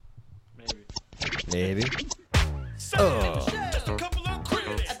Maybe. Oh.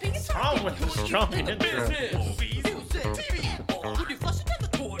 Wrong with the strong intro.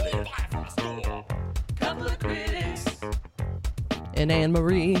 And Anne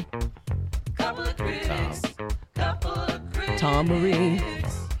Marie. Tom Marie.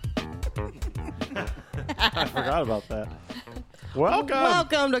 I forgot about that. Welcome.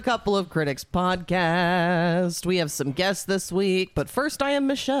 Welcome to Couple of Critics podcast. We have some guests this week, but first I am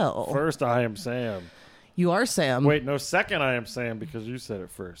Michelle. First, I am Sam. You are Sam. Wait, no, second, I am Sam because you said it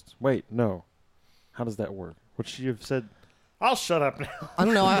first. Wait, no. How does that work? Would she have said, I'll shut up now? I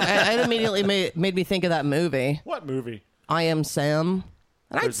don't know. It immediately made me think of that movie, What movie? I Am Sam.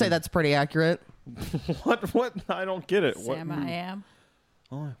 And I'd say that's pretty accurate. What? I don't get it. Sam, I am.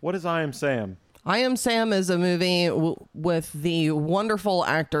 What is I Am Sam? I Am Sam is a movie with the wonderful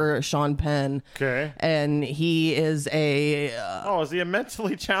actor Sean Penn. Okay. And he is a... Oh, is he a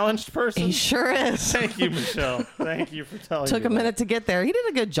mentally challenged person? he sure is. Thank you, Michelle. Thank you for telling me. Took a minute to get there. He did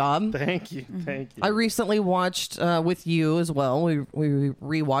a good job. Thank you. Thank you. I recently watched with you as well. We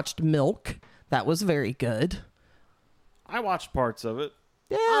rewatched Milk. That was very good. I watched parts of it.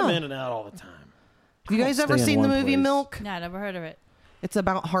 Yeah. I'm in and out all the time. Have you guys don't ever stay in seen the one movie place. Milk? No, I never heard of it. It's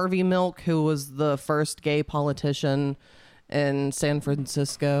about Harvey Milk, who was the first gay politician in San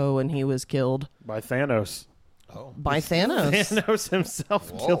Francisco, and he was killed By Thanos. Oh. by Thanos. Thanos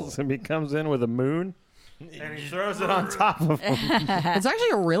himself kills him. He comes in with a moon and he throws it on top of him. It's actually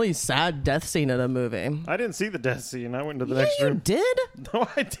a really sad death scene in a movie. I didn't see the death scene. I went into the Yeah, next you room. did? No,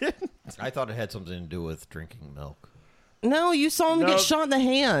 I didn't. I thought it had something to do with drinking milk. No, you saw him No. get shot in the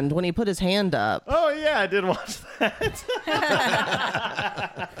hand when he put his hand up. Oh, yeah, I did watch that.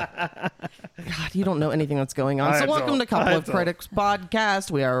 God, you don't know anything that's going on. I So welcome don't. to Couple I of don't. Critics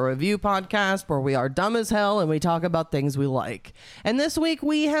podcast. We are a review podcast where we are dumb as hell and we talk about things we like. And this week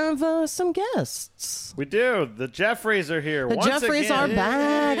we have some guests. We do. The Jeffreys are here. The once Jeffreys again. are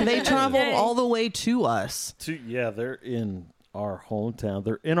back. They traveled Yay. all the way to us. Yeah, they're in our hometown.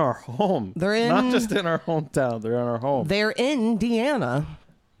 They're in our home. They're in- Not just in our hometown. They're in our home. They're in Indiana.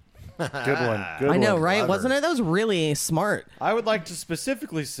 Good one. Good I know, one. right? Clever. Wasn't it? That was really smart. I would like to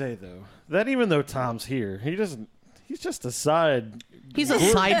specifically say, though, that even though Tom's here, he's just a side. He's a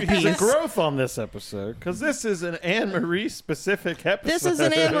side He's a piece. growth on this episode because this is an Anne Marie specific episode. This is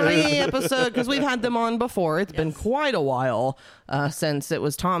an Anne Marie episode because we've had them on before. It's been quite a while since it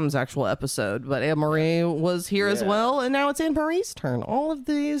was Tom's actual episode, but Anne Marie was here as Yeah. well, and now it's Anne Marie's turn. All of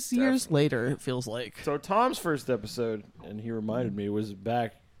these years later, it feels like. So Tom's first episode, and he reminded me, was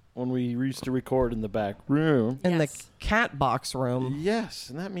back when we used to record in the back room. In Yes. the cat box room. Yes,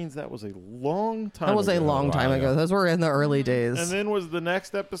 and that means that was a long time That was a ago. long time ago. Those were in the early days. And then was the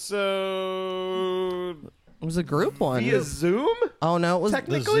next episode It was a group one. via Zoom? Oh, no, it was...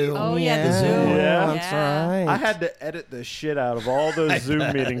 Technically? Zoom. Oh, yeah, the Zoom. Yeah. That's Yeah. right. I had to edit the shit out of all those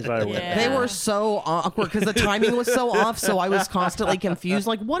Zoom meetings I went Yeah. to. They were so awkward because the timing was so off, so I was constantly confused.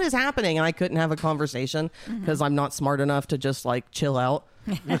 Like, what is happening? And I couldn't have a conversation because I'm not smart enough to just, like, chill out.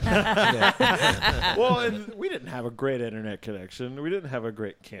 Well, and we didn't have a great internet connection. We didn't have a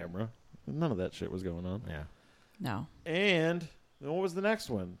great camera. None of that shit was going on. Yeah. No. And then what was the next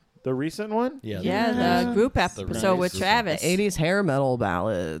one? The recent one? Yeah. Yeah, the group episode with The Travis. 80s hair metal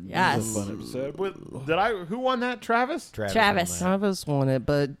ballad. Yes. It was a fun episode. Who won that? Travis? Travis. on that. Travis won it,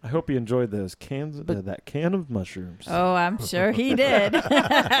 but I hope he enjoyed those cans. That can of mushrooms. Oh, I'm sure he did.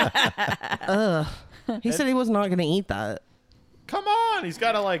 he said he was not going to eat that. Come on, he's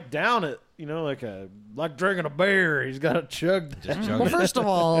got to like down it. You know, like drinking a beer. He's got to chug. Just Well, joking. first of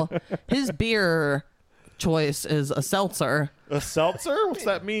all, his beer choice is a seltzer. A seltzer? What's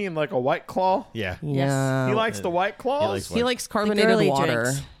that mean? Like a White Claw? Yeah. Yeah. He likes the White Claws. likes He likes carbonated girly water.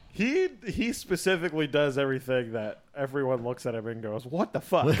 drinks. He specifically does everything that everyone looks at him and goes, "What the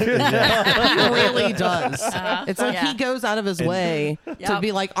fuck?" He really does. Uh-huh. It's like Yeah. he goes out of his way to Yep.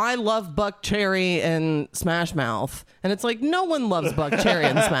 be like, I love Buck Cherry and Smash Mouth. And it's like, no one loves Buck Cherry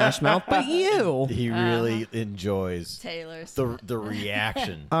and Smash Mouth but you. He really enjoys Taylor's. the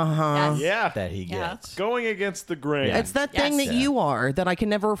reaction Uh-huh. Yes. Yeah, that he Yeah. gets. going against the grain. Yeah. It's that thing Yes. that you are that I can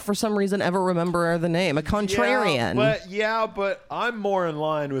never, for some reason, ever remember the name. A contrarian. But I'm more in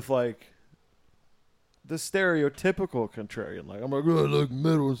line with like the stereotypical contrarian. Like I'm like, oh, I like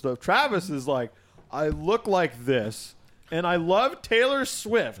metal and stuff. Travis is like, I look like this, and I love Taylor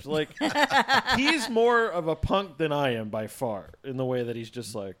Swift. Like he's more of a punk than I am by far in the way that he's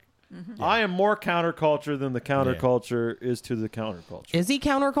just like. I am more counterculture than the counterculture is to the counterculture. Is he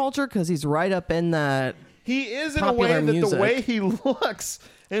counterculture? Because he's right up in that. He is in a Popular way that music. the way he looks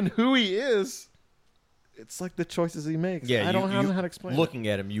and who he is it's like the choices he makes. Yeah, I don't know how to explain. Looking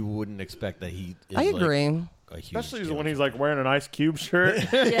at him, you wouldn't expect that he. Is I agree. A huge especially killer. when he's like wearing an Ice Cube shirt,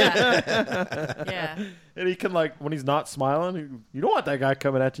 Yeah. Yeah. and he can like when he's not smiling. You don't want that guy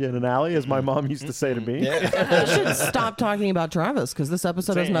coming at you in an alley, as my mom used to say to me. We should stop talking about Travis because this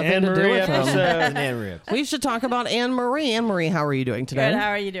episode has It's an nothing to do Anne-Marie with him. episode. We should talk about Anne Marie. Anne Marie, how are you doing today? Good. How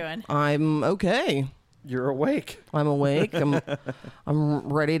are you doing? I'm okay. You're awake. I'm awake.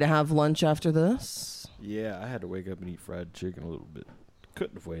 I'm ready to have lunch after this. Yeah, I had to wake up and eat fried chicken a little bit.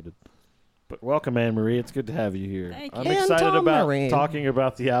 Couldn't have waited. But welcome, Anne Marie. It's good to have you here. Thank I'm you. And excited Tom about Marie. talking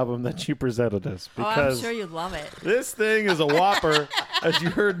about the album that you presented us Oh, I'm because sure you love it. this thing is a whopper. As you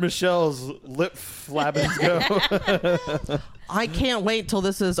heard Michelle's lip flabbings go. I can't wait till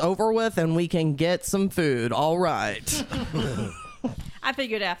this is over with and we can get some food. All right. I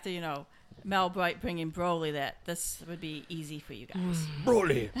figured after, Mel Bright bringing Broly that this would be easy for you guys.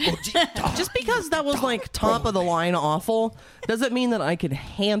 Broly. Just because that was like top of the line awful doesn't mean that I could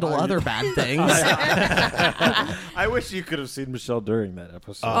handle other bad things. I wish you could have seen Michelle during that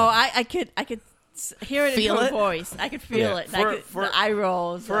episode. Oh, I could hear it Feel in her it? voice. I could feel Yeah. it. For- the eye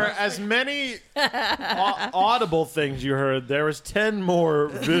rolls. For as many audible things you heard, there was 10 more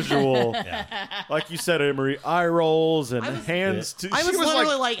visual. Like you said, Anne-Marie, eye rolls and hands. I was she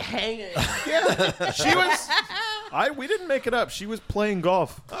literally like hanging. she was. We didn't make it up. She was playing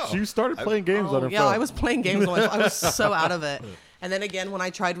golf. She started playing games on her Yeah, phone. I was playing games. I was so out of it. And then again, when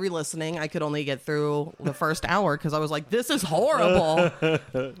I tried re-listening, I could only get through the first hour because I was like, this is horrible.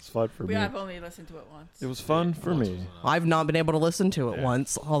 It's fun for me. I've only listened to it once. It was fun for me. I've not been able to listen to it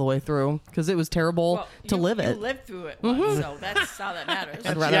once all the way through because it was terrible Well, to you, live you it. lived through it once, so that's all that matters.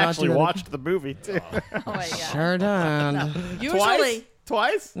 I'd She rather not actually do that. watched the movie too. Oh my God. Sure did. Usually,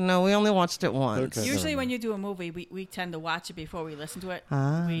 Twice? No, we only watched it once. Okay. usually when you do a movie, we tend to watch it before we listen to it.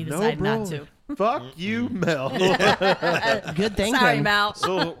 We No, decide bro. not to. Fuck you, Mel. Good thinking. Sorry, Mal.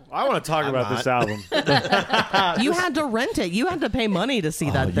 So I want to talk about this album. You had to rent it. You had to pay money to see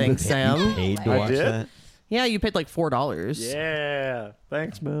that thing, Sam. Paid to I watch did? that. Yeah, you paid like $4. Yeah.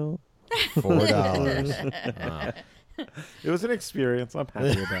 Thanks, Mel. $4. Wow. It was an experience. I'm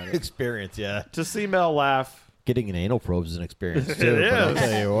happy about it. Experience, yeah. To see Mel laugh, Getting an anal probe is an experience too. It but I'll is.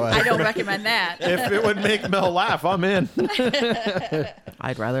 tell you what. I don't recommend that. if it would make Mel laugh, I'm in.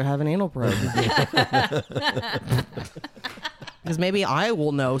 I'd rather have an anal probe. Because maybe I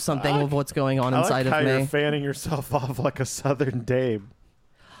will know something of what's going on I inside like how of you're me. fanning yourself off like a southern dame.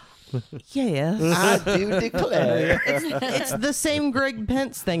 Yes. I do declare. It's the same Greg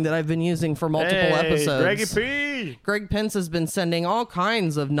Pence thing that I've been using for multiple episodes. Greggy P. Greg Pence has been sending all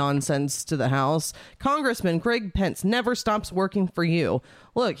kinds of nonsense to the House. Congressman Greg Pence never stops working for you.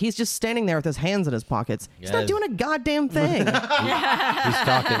 Look, he's just standing there with his hands in his pockets. He's not Yes. doing a goddamn thing. He's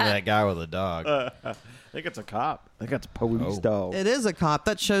talking to that guy with a dog. I think it's a cop. I think it's a police dog. It is a cop.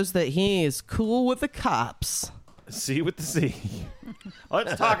 That shows that he is cool with the cops. C with the C.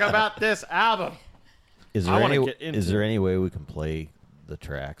 Let's talk about this album. Is I there wanna any? get into Is there any way we can play the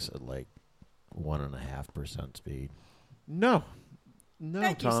tracks at like 1.5% speed? No,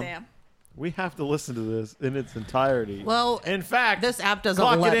 Thank you, Tom. Sam. We have to listen to this in its entirety. Well, in fact, this app doesn't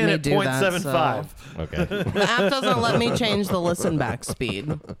clock let it in me at do that, 0.75. Okay. The app doesn't let me change the listen back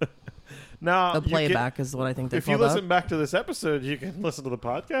speed. Now, The playback is what I think they If you call listen that. back to this episode, you can listen to the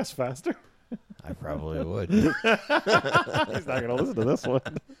podcast faster. I probably would. He's not going to listen to this one.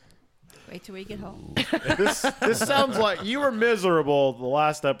 Wait till we get home. This sounds like you were miserable the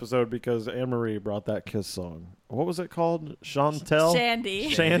last episode because Anne-Marie brought that Kiss song. What was it called? Chantel? Shandy.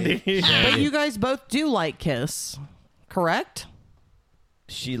 Shandy. But you guys both do like Kiss, correct?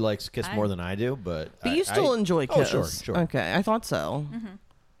 She likes Kiss more than I do, but You still enjoy Oh, Kiss. sure, sure. Okay, I thought so.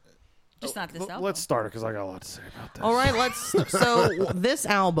 Just not this album. Let's start it because I got a lot to say about this. All right, so this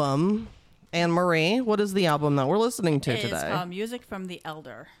album, Anne Marie, what is the album that we're listening to It's today? called Music from the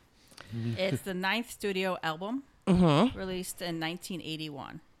Elder. It's the 9th studio album, released in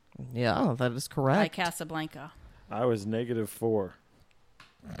 1981 Yeah, that is by correct. Casablanca. I was -4.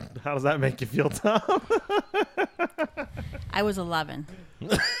 How does that make you feel, Tom? I was 11.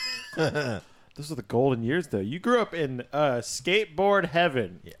 Those are the golden years, though. You grew up in skateboard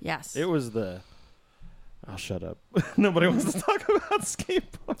heaven. Yes. It was the... I'll shut up. Nobody wants to talk about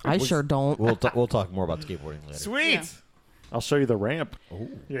skateboard. I sure don't. We'll talk more about skateboarding later. Sweet. Yeah. I'll show you the ramp.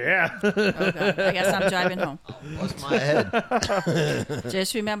 Yeah. Okay. I guess I'm driving home. What's my head?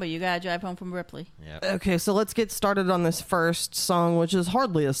 Just remember, you gotta drive home from Ripley. Yeah. Okay, so let's get started on this first song, which is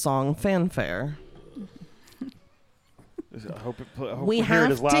hardly a song, Fanfare. I hope We we hear it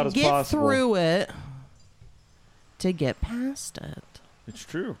have as loud to as get possible. through it to get past it. It's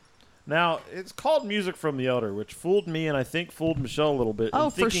true. Now, it's called Music from the Elder, which fooled me and I think fooled Michelle a little bit. Oh,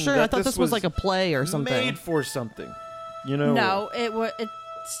 in for thinking sure. that I thought this was like a play or something. Made for something. You know? No,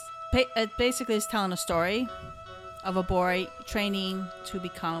 it basically is telling a story of a boy training to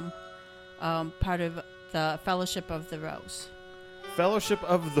become part of the Fellowship of the Rose. Fellowship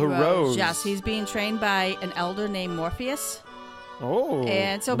of the Rose. Yes, he's being trained by an elder named Morpheus. Oh.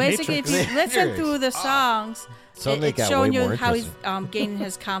 And so the basically, if Matrix. you listen through the songs, So they it's got showing way you more how he's interesting. gaining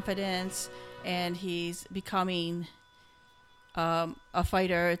his confidence and he's becoming a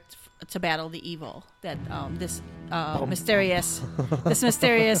fighter to battle the evil that this mysterious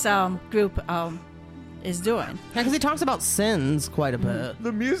group is doing. Yeah, because he talks about sins quite a bit.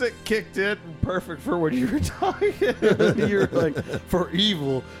 The music kicked in perfect for what you were talking. You're like, for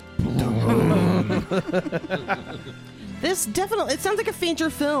evil. This definitely, it sounds like a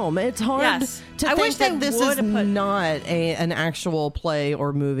feature film. It's hard Yes. to I think wish they that this would is have put- not an actual play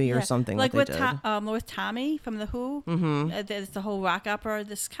or movie or Yeah, something like that with they did. with Tommy from the Who. There's the whole rock opera.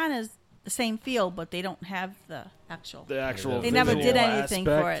 This kind of the same feel, but they don't have the actual. The actual They never visual did anything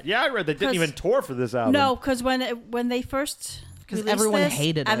aspect. for it. Yeah, I read they didn't 'Cause- even tour for this album. No, because when they first 'Cause released everyone this,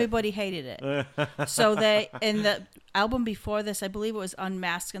 hated it. everybody hated it. So they in the album before this, I believe it was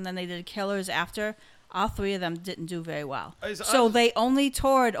Unmasked, and then they did Killers after. All three of them didn't do very well. So they only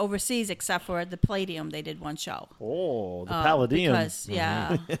toured overseas except for the Palladium. They did one show. Oh, the Palladium. Because,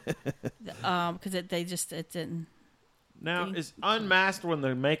 yeah. Because it didn't. Now, is Unmasked when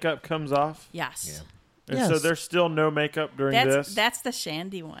the makeup comes off? Yes. And Yes. so there's still no makeup during this? That's the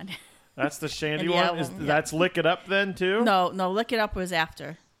Shandy one. That's the Shandy And the one? album, yeah. That's Lick It Up then, too? No, Look It Up was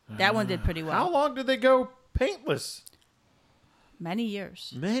after. That one did pretty well. How long did they go paintless? Many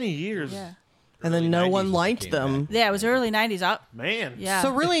years. Many years. Yeah. And then no 90s one when liked came them. Yeah, it was early 90s. Man. Yeah.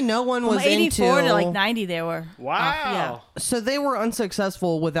 So really no one From was 84 into... to like 90 they were. Wow. Yeah. So they were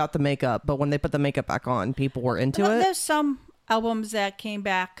unsuccessful without the makeup, but when they put the makeup back on, people were into Well, it. there's some albums that came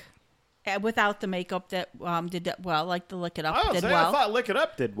back without the makeup that did that well, like the Lick It Up I did I well. thought Lick It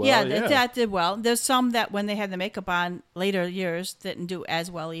Up did well. yeah, that did well. There's some that when they had the makeup on later years didn't do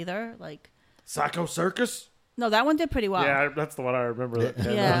as well either. Like Psycho Circus? no, that one did pretty well. Yeah, that's the one I remember that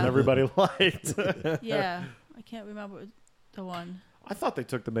came Yeah. out and everybody liked. Yeah. I can't remember the one. I thought they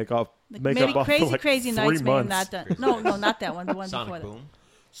took the makeup Maybe off Crazy for like Crazy 3 Nights, maybe months. not that. No, not that one. The one before Sonic that. Boom.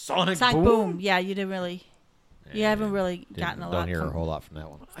 Sonic Sonic Boom? Boom. Yeah, you didn't really. You haven't really gotten a lot Don't hear a from whole lot from that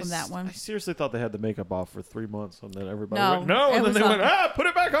one. from that one. I seriously thought they had the makeup off for 3 months, and then everybody No, went, no, it and then was they went, long. put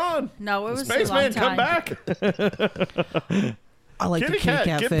it back on. No, it was a Spaceman, long time. come back. I like Kitty the Kitty Cat,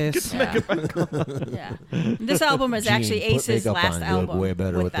 Cat get face. the makeup back on. Yeah. This album is actually Gene, put Ace's makeup last on. You album. look way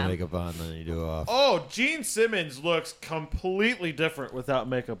better with with them. the makeup on than you do off. Oh, Gene Simmons looks completely different without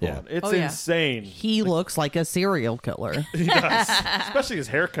makeup Yeah. on. It's Oh, yeah. insane. He looks like a serial killer. He does. Especially his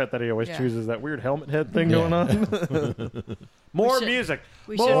haircut that he always Yeah. chooses, that weird helmet head thing Yeah. going on. More should- music.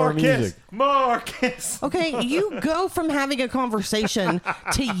 we should- More More kiss. music. More kiss. Okay, you go from having a conversation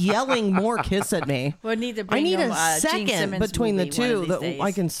to yelling more Kiss at me. We'll need to bring I need him, a Gene second Simmons between the movie one of two these that days.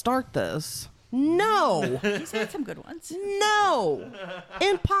 I can start this. No. He's had some good ones. No.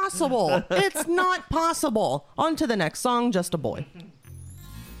 Impossible. It's not possible. On to the next song, Just a Boy.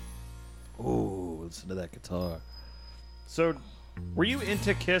 Ooh, listen to that guitar. So, were you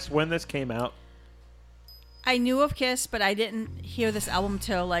into Kiss when this came out? I knew of Kiss, but I didn't hear this album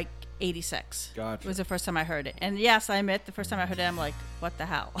till like 86. Gotcha. Was the first time I heard it. And yes, I admit, the first time I heard it, I'm like, what the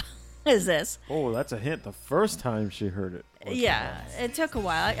hell is this? Oh, that's a hint. The first time she heard it. Yeah, it took a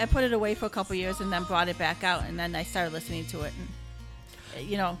while. I put it away for a couple years and then brought it back out, and then I started listening to it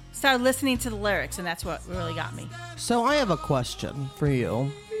and, started listening to the lyrics, and that's what really got me. So I have a question for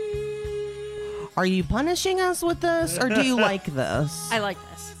you. Are you punishing us with this, or do you like this? I like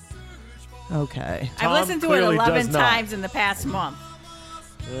this. Okay. Tom I've listened to it clearly 11 does not. times in the past month.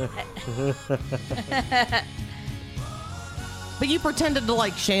 But you pretended to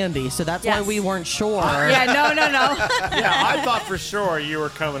like Shandy, so that's why Yes. we weren't sure. Yeah, no. Yeah, I thought for sure you were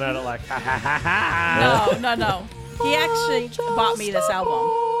coming at it like, ha ha ha ha. No. He actually bought me this album.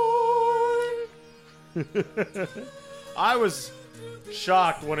 I was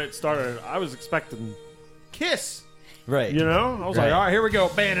shocked when it started. I was expecting Kiss. Right. You know? I was Right. like, all right, here we go.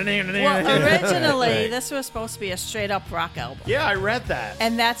 Well, originally, this was supposed to be a straight-up rock album. Yeah, I read that.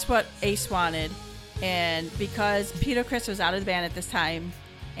 And that's what Ace wanted. And because Peter Criss was out of the band at this time,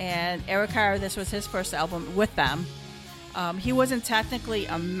 and Eric Carr, this was his first album with them, he wasn't technically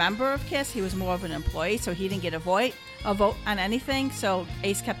a member of Kiss. He was more of an employee, so he didn't get a vote on anything. So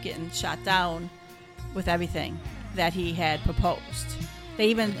Ace kept getting shot down with everything that he had proposed. They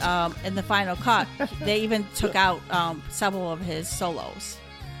even, in the final cut, they even took out several of his solos.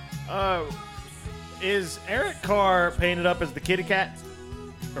 Is Eric Carr painted up as the kitty cat?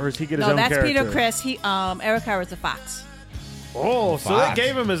 Or is he get his No, own that's character? Peter Criss. Eric Carr was the fox. Oh, so they Fox.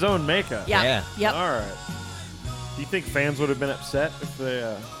 gave him his own makeup. Yeah. Yeah. Yep. All right. Do you think fans would have been upset if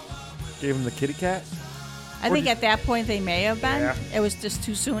they gave him the kitty cat? I think at that point they may have been. Yeah. It was just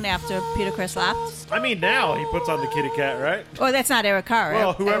too soon after Peter Criss left. I mean, now he puts on the kitty cat, right? Oh, that's not Eric Carr.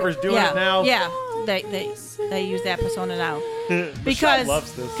 Well, whoever's doing yeah, it now. Yeah, they use that persona now Michelle because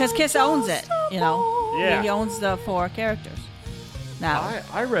loves this. Kiss owns it. You know, Yeah. he owns the 4 characters now.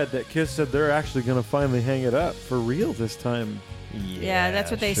 I read that Kiss said they're actually going to finally hang it up for real this time. Yeah, that's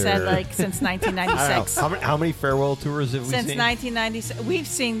what they said sure. like since I don't know. 1996. How many farewell tours have we Since seen? 1996, we've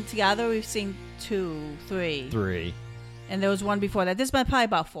seen together. We've seen 2, 3, 3. and there was one before that. This has been probably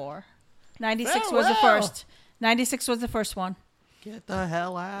about 4. 96 was the Farewell. first. 96 was the first one. Get the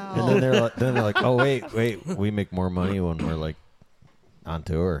hell out. And then they're like, oh wait, we make more money when we're like on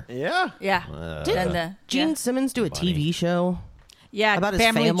tour. Yeah. Yeah. Did And the- Gene yeah. Simmons do a Funny. TV show? Yeah, About his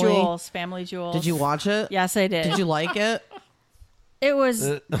Family family? Jewels. Family Jewels. Did you watch it? Yes, I did. Did you like it? It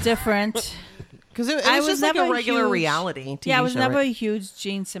was different. Because it I was was just like never a regular huge- reality TV Yeah, I was show, never right? a huge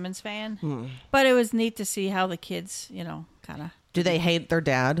Gene Simmons fan, but it was neat to see how the kids, kind of. Do they hate their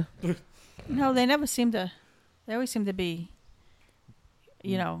dad? No, they never seem to. They always seem to be, Do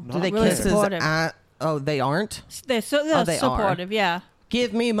they really kiss his supportive. Oh, they aren't? They're they are. supportive. Yeah.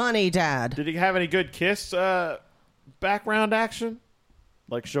 Give me money, Dad. Did he have any good Kiss background action?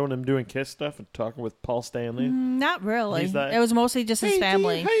 Like showing him doing Kiss stuff and talking with Paul Stanley? Not really. He's like, It was mostly just his Hey,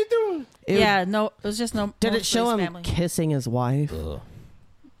 family. Dean, how you doing? Yeah, no, it was just no. Did it mostly show his him family. kissing his wife?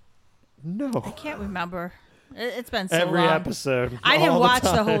 No. I can't remember. It's been so Every long. episode. I didn't all watch the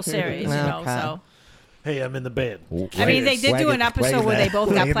time. whole series, Okay. so. Hey, I'm in the bed. I mean, they did do an episode where they both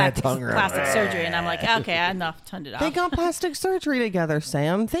got wagging that plastic, tongue around. plastic surgery, and I'm like, okay, enough, turned it off. They got plastic surgery together,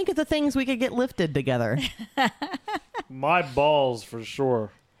 Sam. Think of the things we could get lifted together. My balls for sure.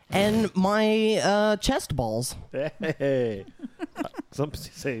 And my chest balls. Hey. Some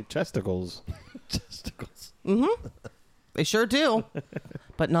say chesticles. Testicles. They sure do.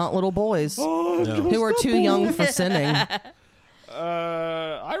 But not little boys Oh, No. who are too young for sinning.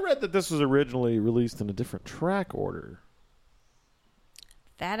 I read that this was originally released in a different track order.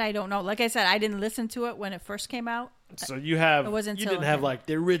 That I don't know. Like I said, I didn't listen to it when it first came out. So you have It wasn't you till didn't have then. like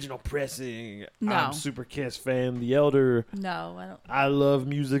the original pressing. No. I'm Super Kiss fan. The Elder. No, I don't. I love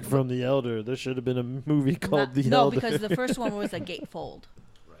music from The Elder. There should have been a movie called Not- The no, Elder. because the first one was a gatefold,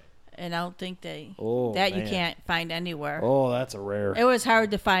 and I don't think Oh, that you man. can't find anywhere. Oh, that's a rare. It was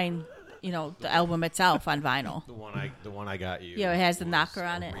hard to find, the album itself on vinyl. The one I got you. Yeah, it has the was knocker a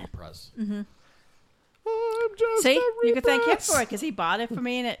on it. Repress. I'm just See, a you can thank him repress. for it because he bought it for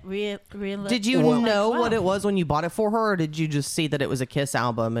me, and it really. Did you I'm like, know what wow. it was when you bought it for her, or did you just see that it was a Kiss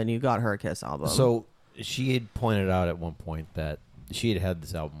album and you got her a Kiss album? So she had pointed out at one point that she had had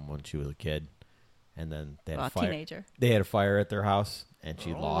this album when she was a kid, and then they had Well, a fire. teenager. They had a fire at their house, and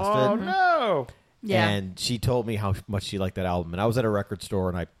she lost Oh it. no! Yeah. And she told me how much she liked that album. And I was at a record store,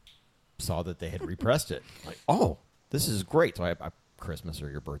 and I saw that they had repressed it. Like, oh, this is great. So I Christmas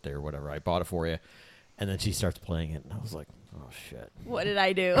or your birthday or whatever, I bought it for you. And then she starts playing it, and I was like, oh, shit. What did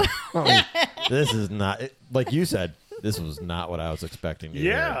I do? This is not, like you said, this was not what I was expecting to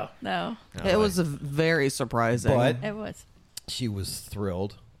Yeah. No, hear. it was very surprising. But it was. she was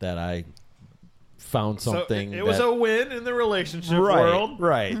thrilled that I found something. So it was that- a win in the relationship right, world,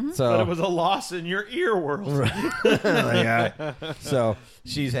 right. So but it was a loss in your ear world. yeah. So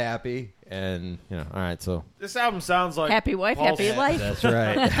she's happy, and all right. So This album sounds like Happy wife, Paul happy life. that's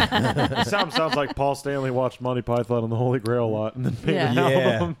right. This album sounds like Paul Stanley watched Monty Python and the Holy Grail a lot, and then made an Yeah.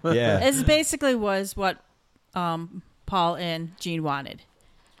 yeah, album. yeah. This basically was what Paul and Gene wanted.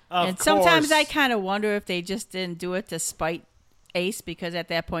 Of And sometimes course. I kind of wonder if they just didn't do it to spite Ace because at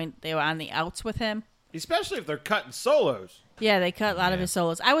that point they were on the outs with him. especially if they're cutting solos. Yeah, they cut a lot of Yeah. his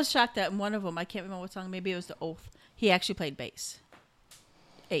solos. I was shocked that in one of them, I can't remember what song, maybe it was The Oath, he actually played bass.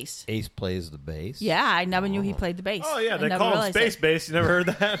 Ace. Ace plays the bass. Yeah, I never knew he played the bass. Oh yeah, I they never call him realized Space it. Bass. You never heard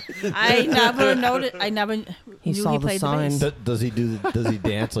that? I never noticed. I never He knew saw he the played sign. the bass. Does he do? Does he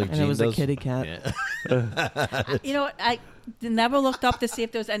dance like And Gene it was a does? kitty cat. Yeah. You know what? I never looked up to see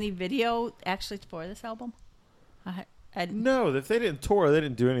if there was any video actually for this album. I No, if they didn't tour, they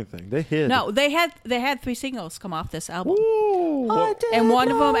didn't do anything. They hid. no, they had 3 singles come off this album, Ooh, I did and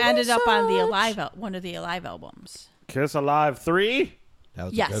one of them my ended up on the research. one of the Alive albums. Kiss Alive 3. That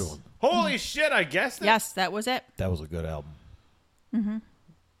was Yes. a good one. Holy shit! I guessed it. Yes, that was it. That was a good album.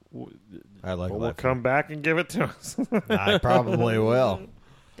 I like. Well, we'll Life. come back and give it to us. I probably will.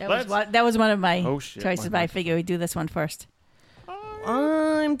 That was one of my Oh, shit, choices, my but I figured we'd do this one first.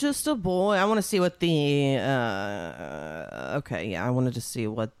 I I'm just a boy. I want to see what the okay, yeah, I wanted to see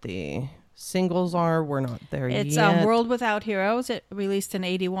what the singles are. We're not there It's yet. World Without Heroes. It released in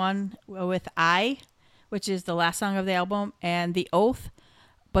 81 with I, which is the last song of the album, and The Oath,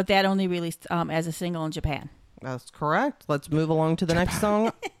 but that only released as a single in Japan. That's correct. Let's move along to the next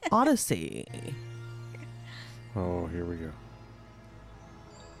song, Odyssey. Oh, here we go.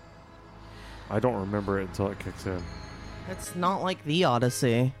 I don't remember it until it kicks in. It's not like the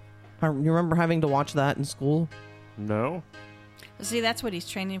Odyssey. You remember having to watch that in school? No? See, that's what he's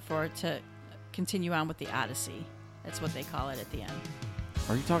training for, to continue on with the Odyssey. That's what they call it at the end.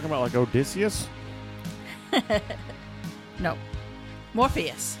 Are you talking about like Odysseus? No.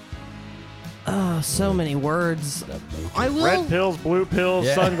 Morpheus. Oh, so many words. I will. Red pills, blue pills,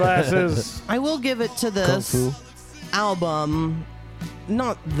 Yeah. sunglasses. I will give it to Kung this Fu. album.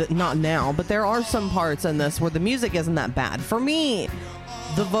 Not now, but there are some parts in this where the music isn't that bad. For me,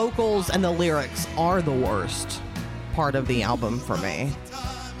 the vocals and the lyrics are the worst part of the album for me.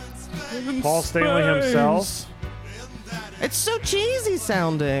 Paul Stanley himself. It's so cheesy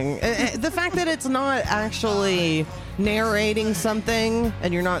sounding. The fact that it's not actually narrating something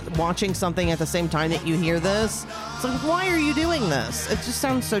and you're not watching something at the same time that you hear this, it's like, why are you doing this? It just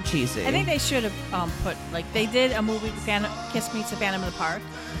sounds so cheesy. I think they should have put, like, they did a movie, Kiss Meets the Phantom of the Park.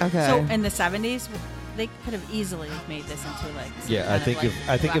 Okay. So in the 70s, they could have easily made this into, like, some Yeah, kind of,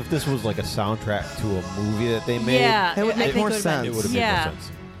 I like, think rock- if this was like a soundtrack to a movie that they made, Yeah, It would make I think more would've been- sense. it would have Yeah. made more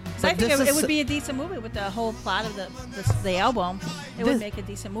sense. 'Cause I But think this it is- would be a decent movie with the whole plot of the album. It would This- make a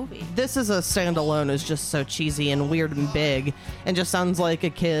decent movie. This is a standalone is just so cheesy and weird and big and just sounds like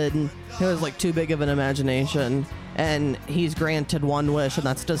a kid who has like too big of an imagination and he's granted one wish and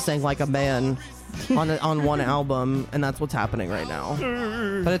that's to sing like a man on one album, and that's what's happening right now.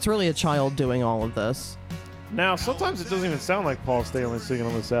 But it's really a child doing all of this. Now, sometimes it doesn't even sound like Paul Stanley singing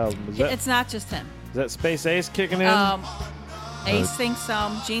on this album. Is It's not just him. that Space Ace kicking in? Ace sings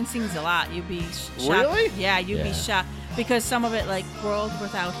some. Gene sings a lot. You'd be shocked. Really? Yeah, you'd be Yeah. shocked. Because some of it, like World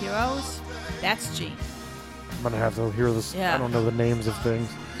Without Heroes, that's Gene. I'm going to have to hear this. Yeah. I don't know the names of things.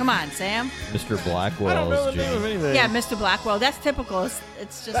 Come on, Sam. Mr. Blackwell. I don't know the is name of Gene. anything. Yeah, Mr. Blackwell. That's typical. It's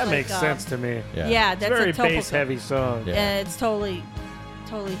just That like, makes sense to me. Yeah. Yeah, It's that's a very a typical. bass-heavy song. Yeah. And it's totally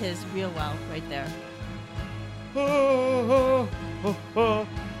his real well right there.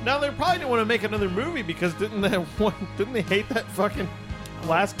 Now they probably didn't want to make another movie because didn't they hate that fucking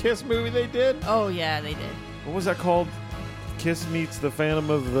last Kiss movie they did? Oh yeah, they did. What was that called? Kiss Meets the Phantom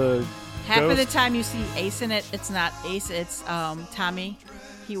of the Half of the Ghost? time you see Ace in it, it's not Ace, it's Tommy,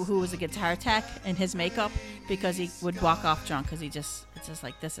 who was a guitar tech, in his makeup, because he would walk off drunk because it's just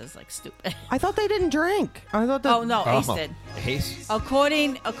like, this is like stupid. I thought they didn't drink. I thought that. Oh no, Ace did. Ace.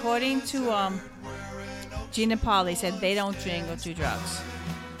 According to Gene and Paul, they said they don't drink or do drugs.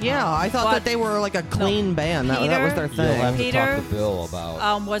 Yeah, I thought But- that they were like a clean band. That was their Peter- You'll have thing. to talk Peter, to Bill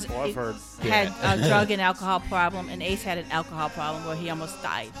about. Was Oh, I've heard. had a drug and alcohol problem, and Ace had an alcohol problem where he almost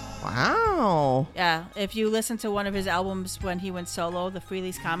died. Wow. Yeah, if you listen to one of his albums when he went solo, the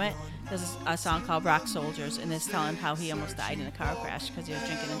Freely's Comet, there's a song called Rock Soldiers, and it's telling how he almost died in a car crash because he was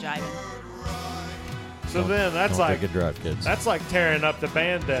drinking and driving. So then that's Don't like take a drive, kids. that's like tearing up the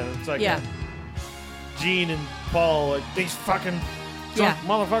band. Then it's like Yeah. Gene and Paul, like these fucking drunk Yeah.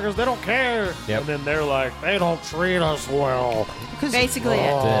 motherfuckers. They don't care. Yep. And then they're like, they don't treat us well. Basically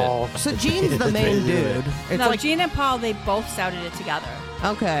it. Oh. So Gene's the main dude. It's No, like Gene and Paul, they both started it together.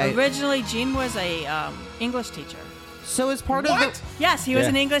 okay. Originally, Gene was a English teacher. So is part of the Yes, he was Yeah.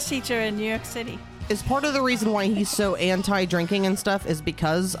 an English teacher in New York City. is part of the reason why he's so anti-drinking and stuff is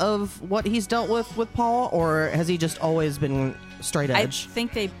because of what he's dealt with Paul, or has he just always been straight edge? I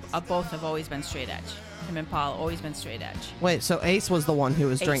think they both have always been straight edge. Him and Paul always been straight edge. Wait, so Ace was the one who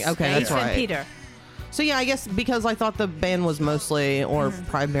was drinking. Ace- Okay, Ace that's right. and Peter. So yeah, I guess because I thought the band was mostly or Mm-hmm.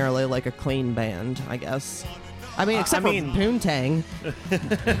 primarily like a clean band, I guess. I mean, except I mean- for Poontang.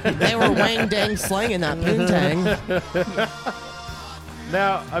 They were wang dang slanging that Poontang.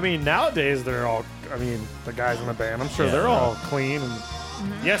 Now, I mean, nowadays they're all. I mean, the guys in the band. I'm sure Yeah, they're they're all clean. And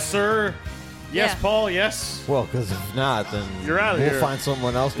yes, sir. Yes, Yeah. Paul. Yes. Well, because if not, then You're outta we'll here. find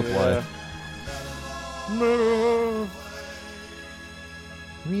someone else to play. No.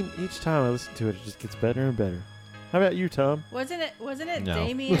 I mean, each time I listen to it, it just gets better and better. How about you, Tom? Wasn't it No.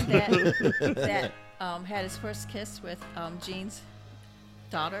 Damien that had his first kiss with Gene's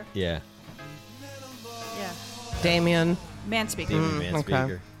daughter? Yeah. Yeah. Damien. Man speaker. David okay.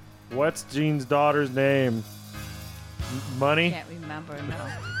 Manspeaker. What's Gene's daughter's name? Money? Can't remember.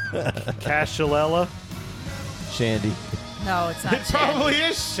 No. Cash Shalella? Shandy. No, it's not It Shandy. probably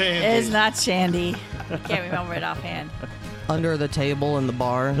is Shandy. It is not Shandy. Can't remember it offhand. under the table in the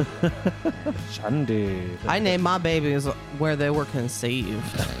bar. Shandy. I named my babies where they were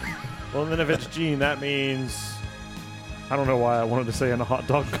conceived. Well, then if it's Gene, that means... I don't know why I wanted to say in a hot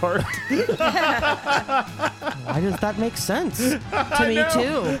dog cart. Why does that make sense? To me,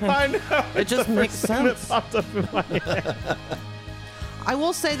 too. I know. It just makes sense. It popped up in my head. I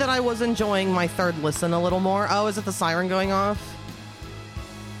will say that I was enjoying my third listen a little more. Oh, is it the siren going off?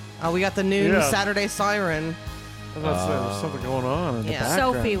 Oh, we got the noon Yeah. Saturday siren. I was about to say, there's something going on in the Yeah.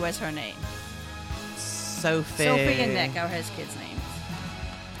 background. Sophie was her name. Sophie. Sophie and Nick are his kids'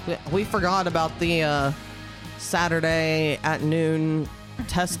 names. We forgot about the Saturday at noon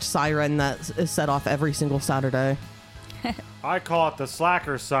test siren that is set off every single Saturday. I call it the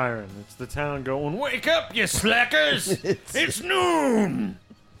slacker siren. It's the town going, wake up, you slackers! It's noon!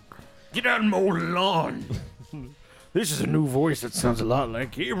 Get out and mow the lawn. This is a new voice that sounds a lot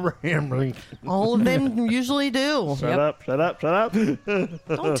like Abraham Lincoln. All of them usually do. Shut up, shut up, shut up.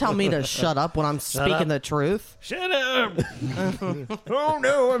 Don't tell me to shut up when I'm speaking the truth. Shut up! Oh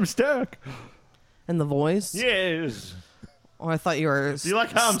no, I'm stuck. And the voice? Yes. Oh, I thought you were you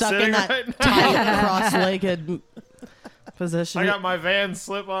like how I'm stuck sitting in that right now? tight, cross-legged position. I got my Vans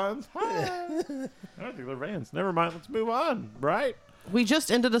slip-ons. I don't think they're Vans. Never mind, let's move on, right? We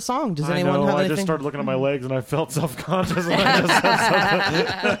just ended a song. Does I anyone know, have I anything? just started looking at my legs and I felt self-conscious and I just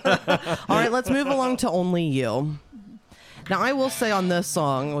said something. All right, let's move along to Only You. Now, I will say on this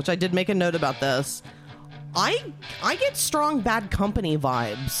song, which I did make a note about this, I get strong Bad Company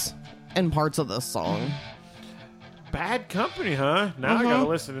vibes in parts of this song. Bad company, huh? Now I gotta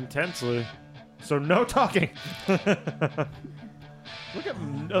listen intensely. So no talking.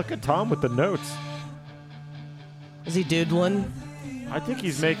 Look at Tom with the notes. Is he doodling? I think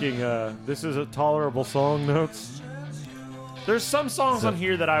he's making this is a tolerable song notes. There's some songs on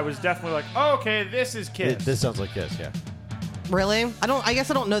here that I was definitely like, oh, okay, this is Kiss. This sounds like Kiss, yeah. Really? I guess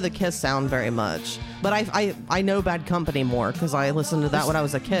I don't know the Kiss sound very much, but I know Bad Company more because I listened to that when I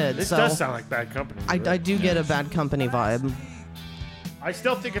was a kid. This so does sound like Bad Company. I do get a Bad Company vibe. I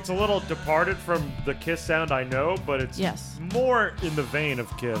still think it's a little departed from the Kiss sound I know, but it's Yes. more in the vein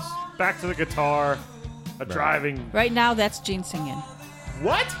of Kiss. Back to the guitar, a driving. Right now, that's Gene singing.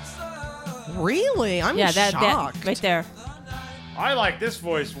 What? Really? I'm Yeah, shocked. that right there. I like this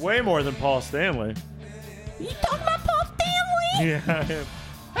voice way more than Paul Stanley. You talking about Paul Stanley? Yeah, I am.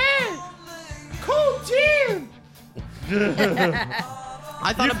 Hey, cool Gene.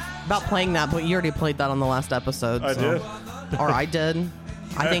 I thought about playing that, but you already played that on the last episode. I so. did. Or I did.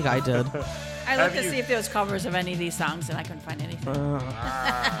 I think I did. I looked Have to you- see if there was covers of any of these songs, and I couldn't find anything.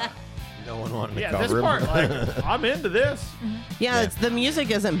 No one wanted to Yeah, cover this him. part, like, I'm into this. Yeah, It's, the music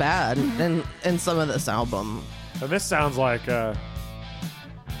isn't bad in some of this album. And this sounds like, this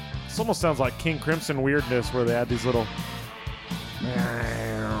almost sounds like King Crimson weirdness, where they add these little.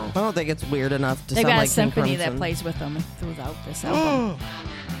 I don't think it's weird enough to They've sound got like a symphony King that Crimson. plays with them throughout this album.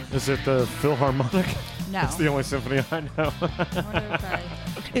 Is it the Philharmonic? No. It's the only symphony I know.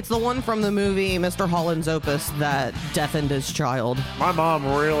 It's the one from the movie Mr. Holland's Opus that deafened his child. My mom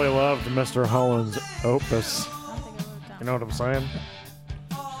really loved Mr. Holland's Opus. You know what I'm saying?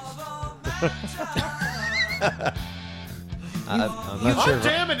 I'm not Oh, sure.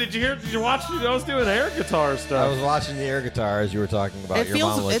 damn it! Did you watch? I was doing air guitar I stuff. was watching the air guitar as you were talking about It your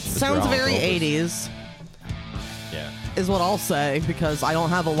mom. feels. It listened to sounds Mr. very Holland's 80s. Opus. Yeah. Is what I'll say because I don't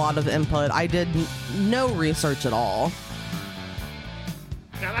have a lot of input. I did no research at all.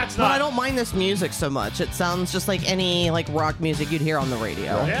 Now that's But not. I don't mind this music so much. It sounds just like any like rock music you'd hear on the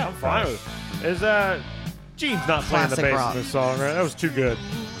radio. Yeah, I'm fine with it. Is Gene's not playing the Classic bass rock. in this song, right? That was too good.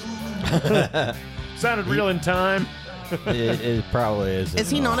 Sounded real in time. It probably is. Is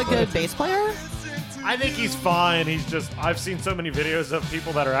he not a good bass player? I think he's fine. He's just, I've seen so many videos of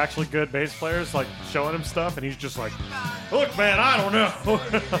people that are actually good bass players, like showing him stuff, and he's just like, look, man, I don't know.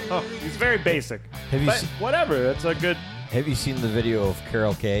 He's very basic. Have you But se- whatever, it's a good. Have you seen the video of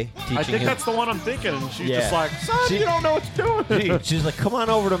Carol Kay teaching I think him? that's the one I'm thinking, and she's Yeah. just like, son, She- you don't know what you're doing. She's like, come on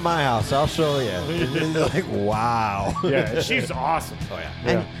over to my house. I'll show you. And they're like, wow. Yeah, she's awesome. Oh,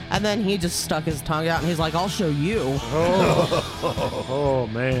 yeah. And then he just stuck his tongue out and he's like, I'll show you. Oh,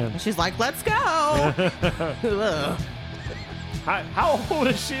 man. She's like, let's go. Ugh. How old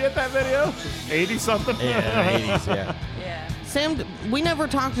is she at that video? 80 something? Yeah, 80s, yeah. Yeah. Sam, we never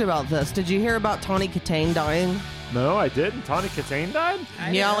talked about this. Did you hear about Tawny Katane dying? No, I didn't. Tawny Katane died? I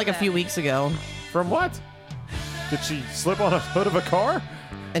didn't Yeah, know like a that. few weeks ago. From what? Did she slip on a hood of a car?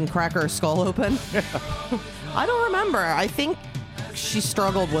 And crack her skull open. I don't remember. I think she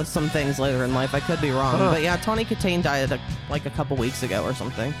struggled with some things later in life. I could be wrong. But yeah, Tawny Katane died like a couple weeks ago or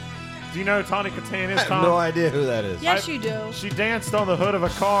something. Do you know who Tawny Katane is, I have Tom? no idea who that is. Yes, you do. She danced on the hood of a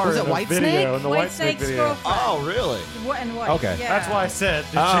car Was in it a Whitesnake? video, in the White Whitesnake Snake's video. girlfriend. Oh, really? What and what? Okay. Yeah. That's why I said,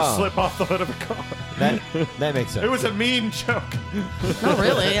 did Oh. she slip off the hood of a car? That makes sense. It was a mean joke. Not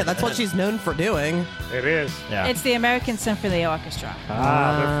really. Yeah, that's what she's known for doing. It is. yeah. It's the American Symphony Orchestra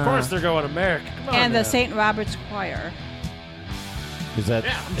Of course they're going American. Come on and now. the St. Robert's Choir. Is that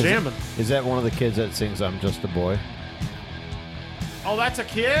Yeah, I'm is jamming. Is that one of the kids that sings "I'm Just a Boy"? Oh, that's a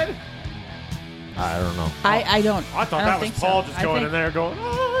kid? I don't know. I don't. I thought don't that was think Paul so. just I going think, in there going,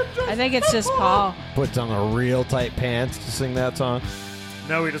 oh, I think it's just Paul. Puts on the real tight pants to sing that song.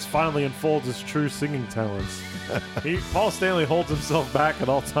 No, he just finally unfolds his true singing talents. Paul Stanley holds himself back at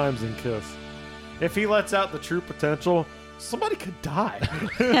all times in Kiss. If he lets out the true potential, somebody could die.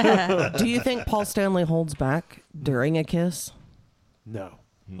 Do you think Paul Stanley holds back during a kiss? No.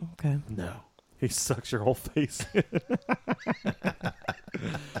 Okay. No. He sucks your whole face.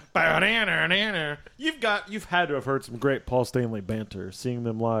 You've had to have heard some great Paul Stanley banter, seeing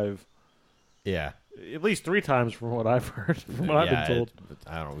them live Yeah. at least 3 times from what I've heard, from what I've been told.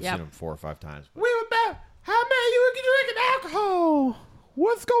 I don't know. We've Yep. seen him 4 or 5 times. We were back. How many you were drinking alcohol?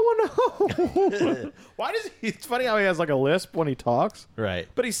 What's going on? Why does he? It's funny how he has like a lisp when he talks, Right.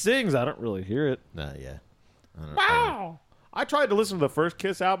 but he sings. I don't really hear it. Yeah. I don't- Wow. I tried to listen to the first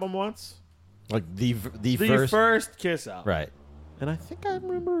Kiss album once. Like the The first Kiss album. Right. And I think I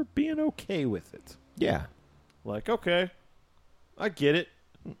remember being okay with it. Yeah. Like, okay, I get it.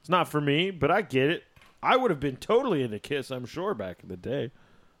 It's not for me, but I get it. I would have been totally into Kiss, I'm sure, back in the day.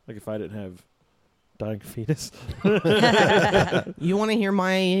 Like if I didn't have dying fetus. You want to hear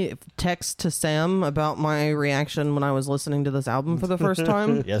my text to Sam about my reaction when I was listening to this album for the first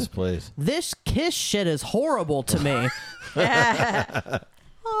time? Yes, please. This Kiss shit is horrible to me.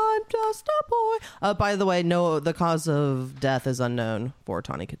 I'm just a boy. By the way, no, the cause of death is unknown for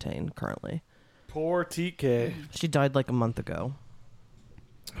Tawny Katane currently. Poor TK. She died like a month ago.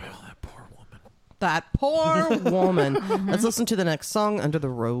 Oh, that poor woman. That poor woman. Let's listen to the next song, Under the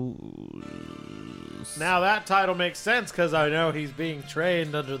Rose. Now that title makes sense because I know he's being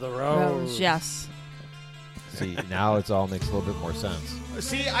trained under the rose. Rose, yes. See, now it's all makes a little bit more sense.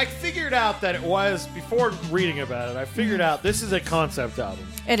 See, I figured out that it was, before reading about it, I figured out this is a concept album.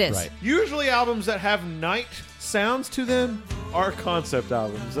 It is. Right. Usually albums that have night sounds to them are concept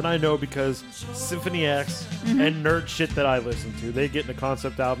albums. And I know because Symphony X and nerd shit that I listen to, they get into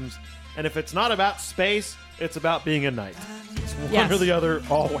concept albums. And if it's not about space, it's about being a knight. It's one Yes. or the other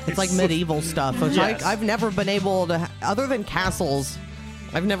always. It's like medieval stuff, which Yes. I've never been able to, other than castles,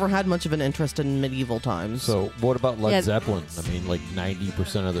 I've never had much of an interest in medieval times. So, what about Led Yeah. Zeppelin? I mean, like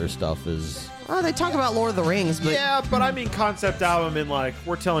 90% of their stuff is. They talk about Lord of the Rings, but Yeah, but I mean concept album in like,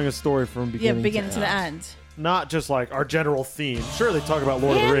 we're telling a story from Yeah, beginning, beginning to the end. not just like our general theme. Sure, they talk about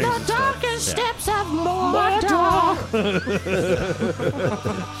Lord of the Rings and stuff. steps of Mordor.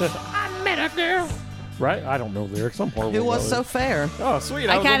 Right? I don't know lyrics. I'm horrible. It was about so fair. Oh, sweet.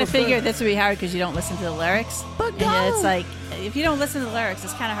 I was kind of almost there. figured this would be hard because you don't listen to the lyrics. But and go. it's like, if you don't listen to the lyrics,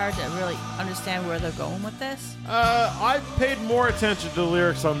 it's kind of hard to really understand where they're going with this. I paid more attention to the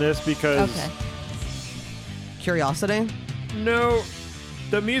lyrics on this because Okay. Curiosity. no,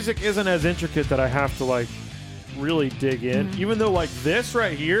 the music isn't as intricate that I have to like really dig in. Mm-hmm. Even though like this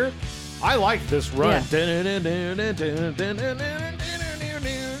right here, I like this run.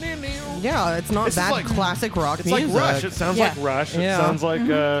 Yeah, it's not This is bad like- classic rock It's music. like Rush. It sounds Yeah. like Rush. It Yeah. sounds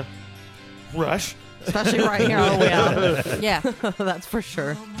like Rush. Especially right here. Oh, yeah. Yeah. That's for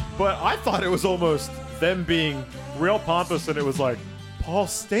sure. But I thought it was almost them being real pompous, and it was like Paul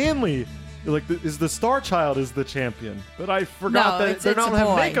Stanley, like is the Star Child is the champion. But I forgot No, that it's- they it's don't a have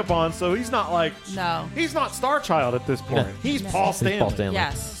boy. makeup on, so he's not like No. he's not Star Child at this point. He's Paul Stanley. Paul Stanley.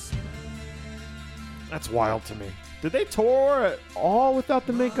 Yes. That's wild to me. Did they tour at all without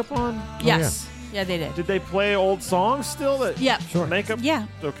the makeup on? Yes. Yeah, they did. Did they play old songs still? That Yeah. Sure. makeup. Yeah.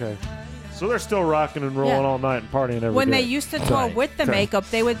 Okay. So they're still rocking and rolling Yeah. all night and partying every day. When they used to tour Right. with the Okay. makeup,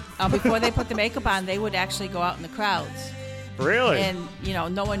 they would before they put the makeup on, they would actually go out in the crowds, really. and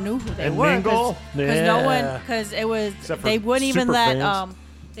no one knew who they And were mingle? because no one Yeah. because it was Except for they wouldn't even super let fans.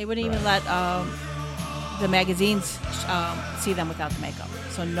 they wouldn't even let the magazines see them without the makeup,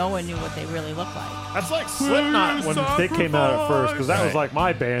 so no one knew what they really looked like. That's like Slipknot when they came out at first, because that was Right. like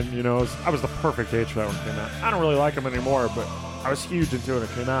my band. I was the perfect age for that when it came out. I don't really like them anymore, but I was huge into it when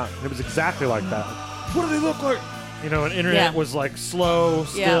it came out. And it was exactly like that. What do they look like? And internet Yeah. was like slow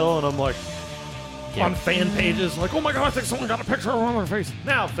still, Yeah. and I'm like on fan pages, like, oh my god, I think someone got a picture of their face.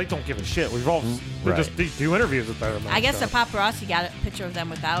 Now they don't give a shit. We've all they Right. just do interviews with them. I guess the paparazzi got a picture of them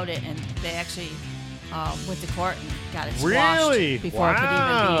without it, and they actually went to court and got it Really? squashed before it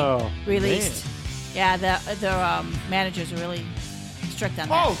Wow. could even be released. Yeah, the managers are really strict on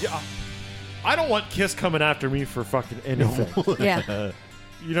that. Oh, yeah. I don't want Kiss coming after me for fucking anything. Yeah.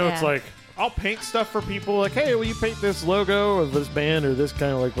 You know, it's Yeah. like, I'll paint stuff for people. Like, hey, will you paint this logo of this band or this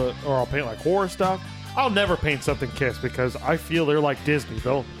kind of like, or I'll paint like horror stuff. I'll never paint something Kiss because I feel they're like Disney.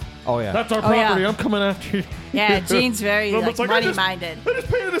 Oh yeah. That's our Oh, yeah. property. I'm coming after you. Yeah, Gene's very It's like, money-minded. I just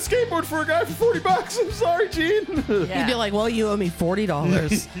painted a skateboard for a guy for $40. I'm sorry, Gene. Yeah. He'd be like, well, you owe me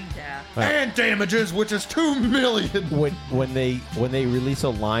 $40. yeah. And damages, which is $2 million. when they release a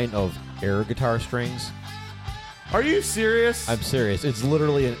line of air guitar strings, Are you serious? I'm serious. It's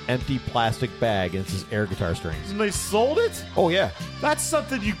literally an empty plastic bag and it says air guitar strings. And they sold it? Oh yeah. That's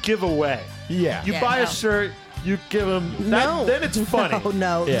something you give away. Yeah. You Yeah, buy no. a shirt, you give them. No. Then it's funny.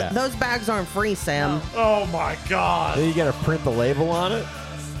 No. Yeah. Those bags aren't free, Sam. Oh my god. Then you gotta print the label on it.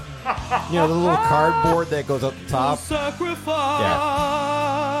 You know, the little cardboard that goes up the top. Sacrifice.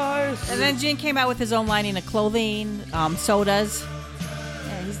 And then Gene came out with his own lining of clothing, sodas.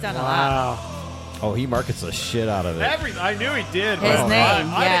 Yeah, he's done a lot. Wow. Oh, he markets the shit out of it. I knew he did. His but name,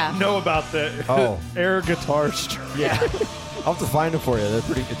 I yeah. didn't know about the Oh. air guitar string. Yeah. I'll have to find them for you.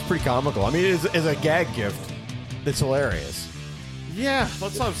 It's pretty comical. I mean, it's a gag gift. It's hilarious. Yeah,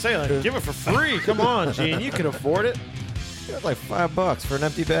 that's what I'm saying. Like, give it for free. Come on, Gene. You can afford it. It's like $5 for an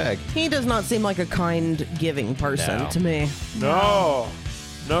empty bag. He does not seem like a kind, giving person No. to me.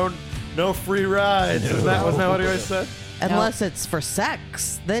 No free rides. Wasn't that what he always said? Unless it's for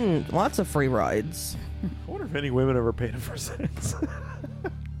sex, then lots of free rides. I wonder if any women ever paid him for sex.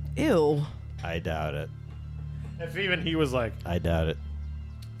 Ew. I doubt it. If even he was like I doubt it.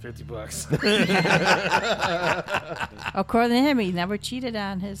 $50. According to him, he never cheated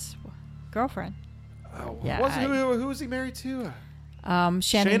on his girlfriend. Yeah, who was he married to?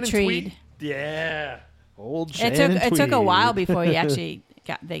 Shannon Tweed. Yeah. Old It Shannon took a Tweed. while before they actually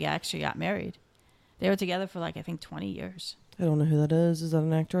got married. They were together for like I think 20 years. I don't know who that is. Is that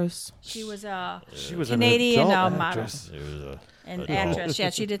an actress? She was She was Canadian an adult model actress. It was and actress. Yeah,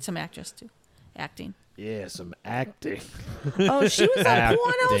 she did some actress too, acting. Yeah, some acting. Oh, she was at a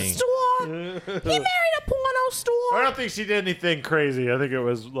porno Acting. store. He married a porno I store. don't think she did anything crazy. I think it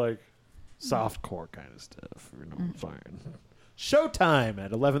was like softcore kind of stuff. You know, fine. Showtime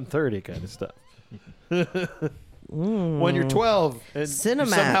at 11:30 kind of stuff. When you're 12 and you Cinemax.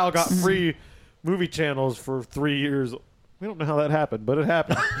 somehow got free movie channels for 3 years. We don't know how that happened, but it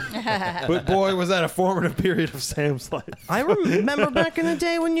happened. But boy, was that a formative period of Sam's life. I remember back in the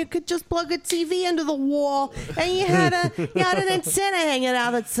day when you could just plug a TV into the wall and you had an antenna hanging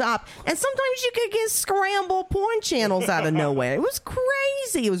out the top. And sometimes you could get scrambled porn channels out of nowhere. It was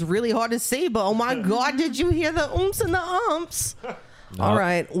crazy. It was really hard to see, but oh my God, did you hear the oomph and the umps? No. All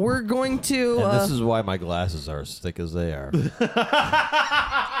right, we're going to, And this is why my glasses are as thick as they are.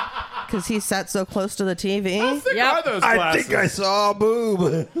 because he sat so close to the TV. How thick Yep. are those glasses? saw a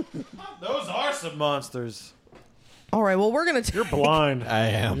boob. Those are some monsters. All right, well, we're going to You're blind. I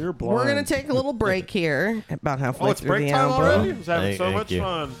am. You're blind. we're going to take a little break here, about halfway Oh, it's through break the time album. already? I was having so Thank much you.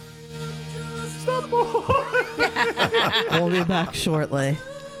 fun. Stop. We'll be back shortly.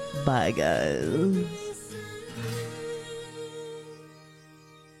 Bye, guys.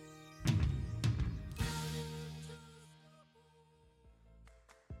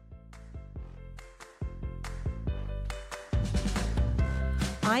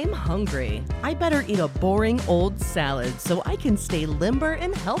 I'm hungry. I better eat a boring old salad so I can stay limber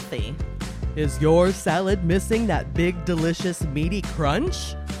and healthy. Is your salad missing that big, delicious, meaty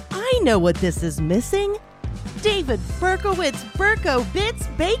crunch? I know what this is missing. David Berkowitz Berko Bits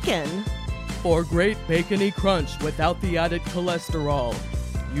Bacon. For great bacony crunch without the added cholesterol,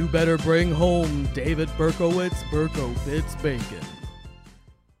 you better bring home David Berkowitz Berko Bits Bacon.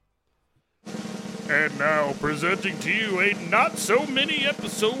 And now, presenting to you a not-so-mini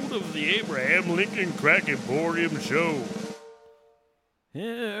episode of the Abraham Lincoln Crack Emporium Show. All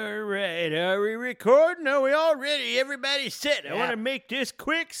right, are we recording? Are we all ready? Everybody set. I want to make this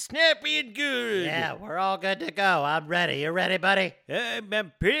quick, snappy, and good. Yeah, we're all good to go. I'm ready. You ready, buddy?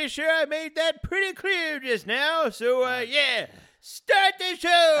 I'm pretty sure I made that pretty clear just now. So, yeah, start the show.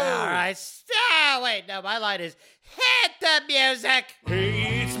 All right. Wait, no, my line is hit the music.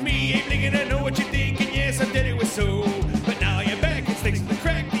 Hey, it's me, Abe Lincoln. I know what you're thinking. Yes, I did it with so. But now you're back. It's thanks to the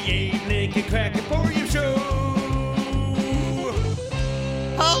Crack, the Abe Lincoln Crack Emporium Show.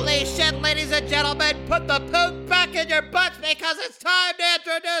 Holy shit, ladies and gentlemen, put the poop back in your butts because it's time to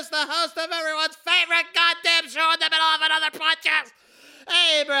introduce the host of everyone's favorite goddamn show in the middle of another podcast,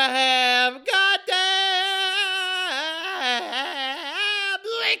 Abraham Goddamn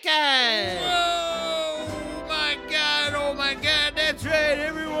Lincoln.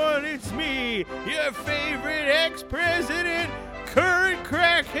 ex-president, current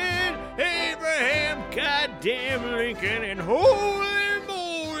crackhead, Abraham goddamn Lincoln, and holy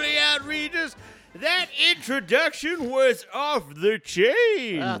moly, outrageous. That introduction was off the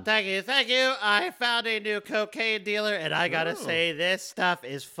chain. Well, thank you. I found a new cocaine dealer, and I gotta say, this stuff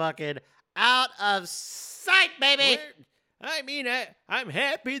is fucking out of sight, baby. I mean, I'm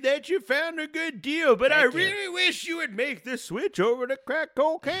happy that you found a good deal, but I really wish you would make the switch over to crack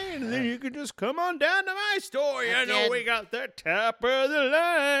cocaine, and then you could just come on down to my store. I know we got the top of the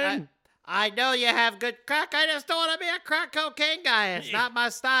line. I know you have good crack. I just don't want to be a crack cocaine guy. It's not my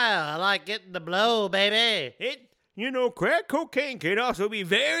style. I like getting the blow, baby. Crack cocaine can also be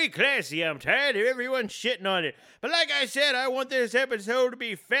very classy. I'm tired of everyone shitting on it. But like I said, I want this episode to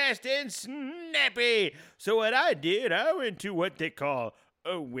be fast and snappy. So what I did, I went to what they call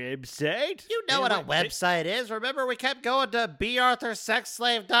a website. You know what a website is. Remember, we kept going to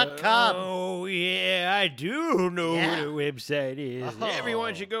BArthurSexSlave.com. Oh, yeah, I do know what a website is. Oh.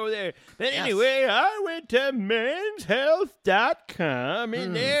 Everyone should go there. But anyway, I went to menshealth.com,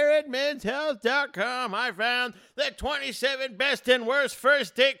 and there at menshealth.com, I found the 27 best and worst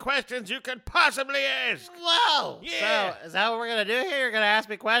first date questions you could possibly ask. Whoa! Yeah. So, is that what we're going to do here? You're going to ask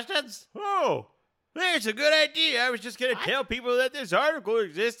me questions? Oh, that's a good idea. I was just going to tell people that this article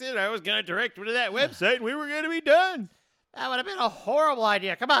existed. I was going to direct them to that website, and we were going to be done. That would have been a horrible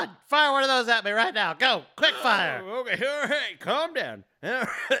idea. Come on, fire one of those at me right now. Go, quick fire. Okay, all right, calm down.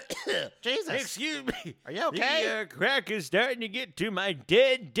 Jesus. Excuse me. Are you okay? The crack is starting to get to my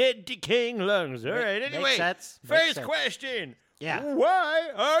dead decaying lungs. All right, anyway. Makes sense. First question. Yeah. Why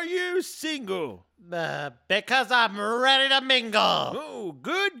are you single? Because I'm ready to mingle. Oh,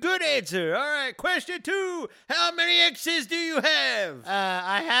 good answer. All right, question 2. How many exes do you have?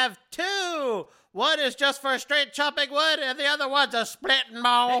 I have 2. One is just for straight chopping wood, and the other one's a splitting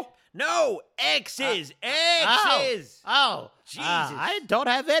ball. No, exes. Exes. Oh, Jesus. I don't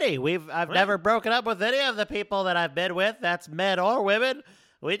have any. I've never broken up with any of the people that I've been with. That's men or women.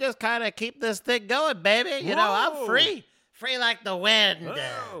 We just kind of keep this thing going, baby. You know, I'm free. Free like the wind.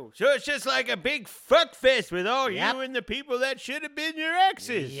 Oh, so it's just like a big fuck fest with all you and the people that should have been your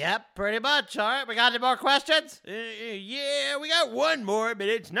exes. Yep, pretty much. All right, we got any more questions? Yeah, we got one more, but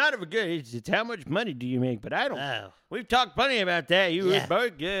it's not of a good. It's how much money do you make? But I don't. Oh. We've talked plenty about that.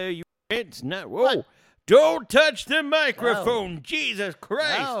 It's not. Whoa. What? Don't touch the microphone. Jesus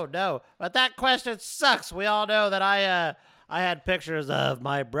Christ. No. But that question sucks. We all know that I had pictures of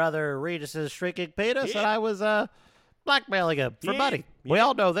my brother Regis' shrinking penis, and I was blackmailing him for money. We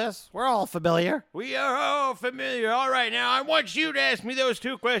all know this. We're all familiar. We are all familiar. All right, now I want you to ask me those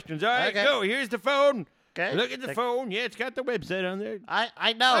 2 questions. All right, Okay. go. Here's the phone. Okay. Look at the phone. Yeah, it's got the website on there.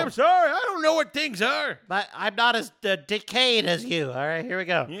 I know. I'm sorry. I don't know what things are. But I'm not as decayed as you. All right, here we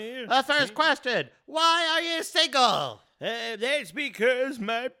go. Yeah. The first question. Why are you single? That's because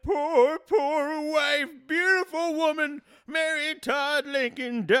my poor wife, beautiful woman, Mary Todd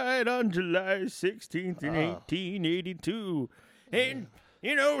Lincoln, died on July 16th in 1882. And,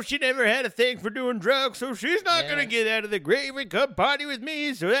 she never had a thing for doing drugs, so she's not going to get out of the grave and come party with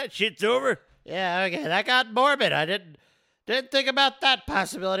me, so that shit's over. Yeah, okay, that got morbid. I didn't think about that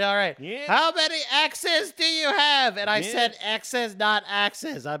possibility. All right. Yeah. How many exes do you have? And I said exes, not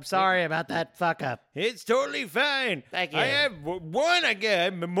axes. I'm sorry about that fuck up. It's totally fine. Thank you. I have one, I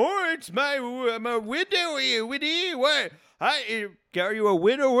guess. More, it's I'm a widow. Widdy. What? Are you a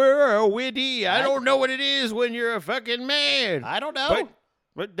widower or a widdy? I don't know what it is when you're a fucking man. I don't know.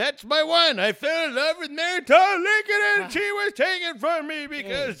 But that's my one. I fell in love with Mary Todd Lincoln, and she was taken from me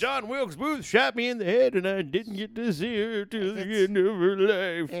because John Wilkes Booth shot me in the head, and I didn't get to see her till the end of her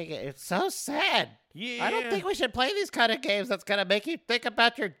life. It's so sad. Yeah. I don't think we should play these kind of games that's going to make you think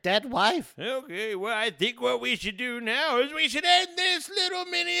about your dead wife. Okay, well, I think what we should do now is we should end this little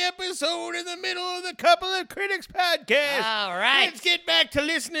mini episode in the middle of the Couple of Critics podcast. All right. Let's get back to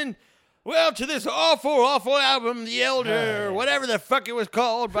listening, well, to this awful album, The Elder, or whatever the fuck it was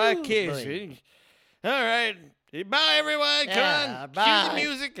called by Kiss. All right. Bye, everyone. Yeah, Come on. bye. Cue the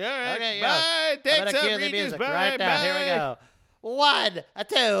music. All right. Okay, bye. I'm Thanks, going to cue the Regis. music Bye. right now. Bye. Here we go. 1,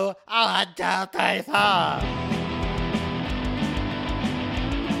 2, 1, 2, 3, 4.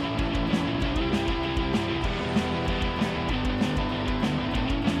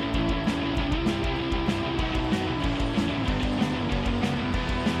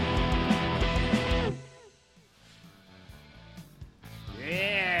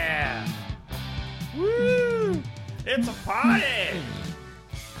 Yeah. Woo. It's a party.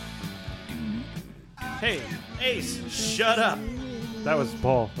 Hey, Ace, shut up. That was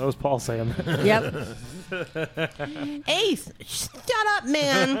Paul. That was Paul saying that. Yep. Ace, shut up,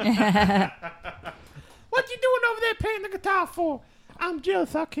 man. What you doing over there playing the guitar for? I'm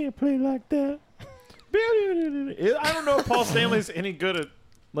jealous. I can't play like that. I don't know if Paul Stanley's any good at,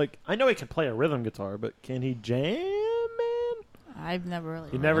 like, I know he can play a rhythm guitar, but can he jam, man? I've never really.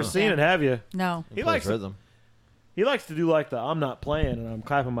 You've never seen it, have you? No. He likes rhythm. He likes to do like the I'm not playing and I'm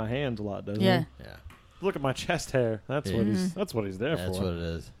clapping my hands a lot, doesn't Yeah. he? Yeah. Look at my chest hair. That's Yeah. what he's. That's what he's there That's for. what it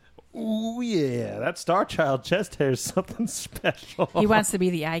is. Ooh yeah, that Star Child chest hair is something special. He wants to be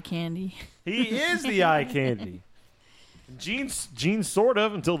the eye candy. He is the eye candy. Gene sort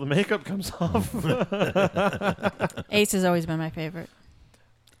of until the makeup comes off. Ace has always been my favorite.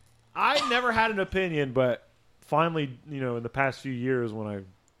 I never had an opinion, but finally, in the past few years when I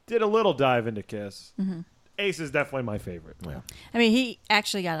did a little dive into Kiss, Ace is definitely my favorite. Yeah. I mean, he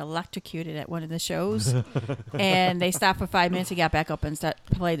actually got electrocuted at one of the shows, and they stopped for 5 minutes. He got back up and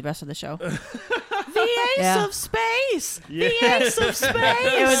played the rest of the show. The Ace Yeah. of Space. Yeah. The Ace of Space.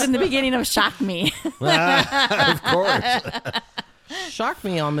 It was in the beginning of Shock Me. Of course. Shock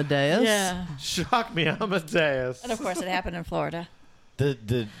me, Amadeus. Yeah. Shock me, Amadeus. And of course, it happened in Florida. Does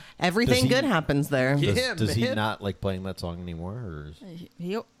Everything he- good happens there. Yeah. does he man. not like playing that song anymore? Or is...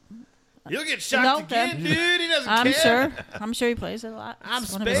 He- You'll get shocked No, again, dude. He doesn't I'm care. sure he plays it a lot. I'm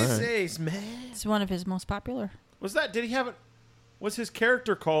It's one of his- Space Ace, man. It's one of his most popular. Did he have it? Was his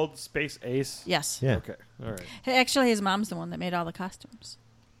character called Space Ace? Yes. Yeah. Okay. All right. Actually, his mom's the one that made all the costumes.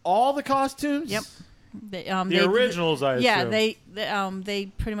 All the costumes? Yep. They, The originals, I Yeah, assume. they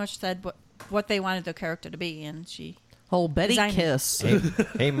pretty much said what they wanted the character to be, and she. Oh, Betty Design it. Kiss.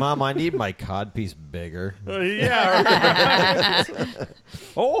 Hey, Mom, I need my codpiece bigger. Yeah. Right.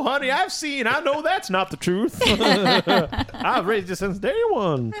 Oh, honey, I know that's not the truth. I've raised you since day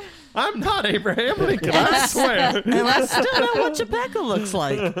one. I'm not Abraham Lincoln, I swear. And I still know what Chewbacca looks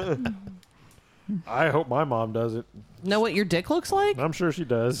like. I hope my mom does it. Know what your dick looks like? I'm sure she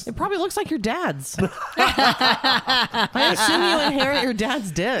does. It probably looks like your dad's. I assume you inherit your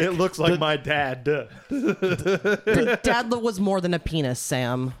dad's dick. It looks like my dad. Your dad was more than a penis,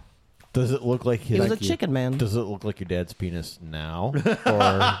 Sam. Does it look like He was a you- chicken man. Does it look like your dad's penis now?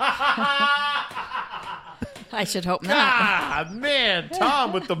 Or I should hope not. Ah, man,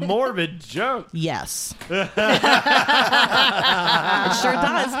 Tom with the morbid joke. Yes. It sure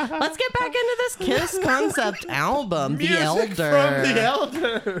does. Let's get back into this Kiss concept album, The Music Elder, from The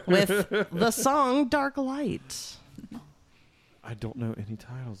Elder. with the song Dark Light. I don't know any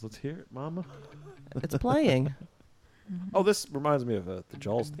titles. Let's hear it, Mama. It's playing. Oh, this reminds me of the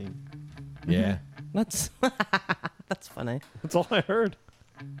Jaws theme. yeah. That's funny. That's all I heard.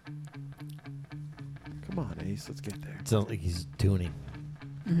 Come on, Ace. Let's get there. Sounds like he's tuning.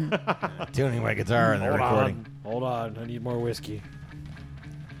 Tuning my guitar and they're recording. Hold on. I need more whiskey.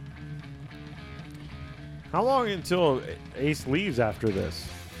 How long until Ace leaves after this?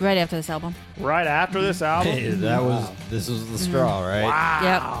 Right after this album. Right after this album? Hey, this was the straw, right?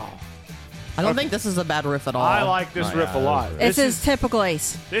 Wow. I don't think this is a bad riff at all. I like this Oh, riff a yeah, lot. This is typical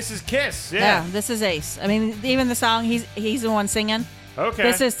Ace. This is Kiss. Yeah, Yeah. this is Ace. I mean, even the song, he's the one singing. Okay.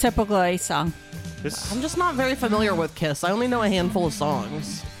 This is typical Ace song. I'm just not very familiar with Kiss. I only know a handful of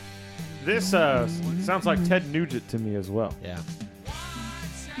songs. This sounds like Ted Nugent to me as well. Yeah.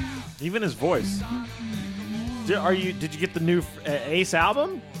 Even his voice. Did you get the new Ace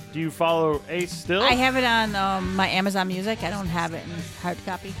album? Do you follow Ace still? I have it on my Amazon Music. I don't have it in hard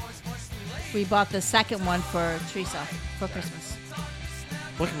copy. We bought the second one for Teresa for Christmas.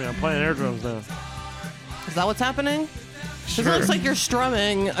 Look at me, I'm playing air drums now. Is that what's happening? 'Cause Sure. It looks like you're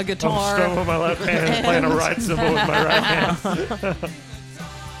strumming a I'm guitar. strumming with my left hand and playing a right cymbal with my right hand.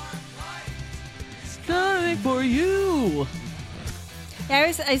 Coming for you.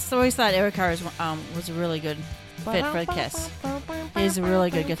 Yeah, I always thought Eric Carr was a really good fit for Kiss. He's a really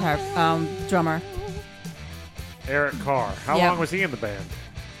good guitar drummer. Eric Carr. How Yeah. long was he in the band?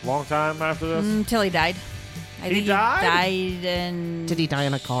 Long time after this? Until he died. I He think died? He died in... Did he die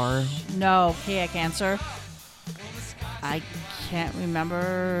in a car? No, he had cancer. I can't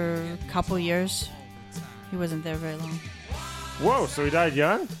remember. A couple years. He wasn't there very long. Whoa, so he died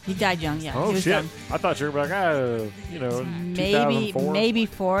young? He died young, yeah. Oh, he was shit. young. I thought you were like, Maybe 2004. maybe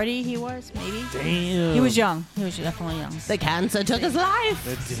 40 he was, maybe. Damn. He was young. He was definitely young. The cancer took his life.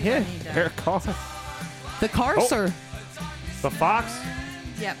 It did. He died. Eric Carr. The Carcer. The Fox?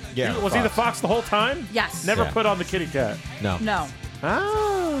 Yep. Yeah. Was he the Fox the whole time? Yes. Never Yeah. put on the kitty cat. No. No.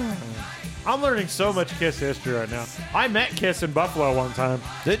 Ah. I'm learning so much Kiss history right now. I met Kiss in Buffalo one time.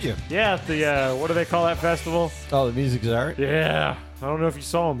 Did you? Yeah, at the, what do they call that festival? Oh, the music's art? Yeah. I don't know if you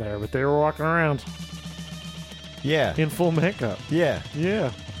saw them there, but they were walking around Yeah. in full makeup. Yeah.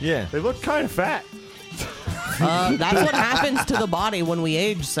 Yeah. Yeah. They looked kind of fat. That's what happens to the body when we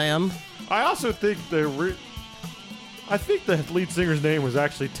age, Sam. I also think I think the lead singer's name was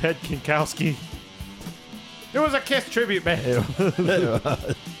actually Ted Kinkowski. It was a Kiss tribute band.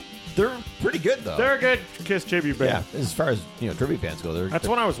 They're pretty good though. They're a good Kiss tribute band. yeah, as far as tribute bands go, That's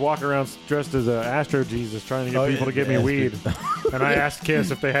when I was walking around dressed as Astro Jesus trying to get people to give me weed. And I asked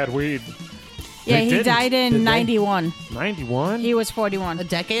Kiss if they had weed. Yeah, They he didn't, died in did they? 91. 91? He was 41. A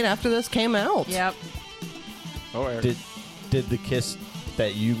decade after this came out. Yep. Oh, Eric. Did the Kiss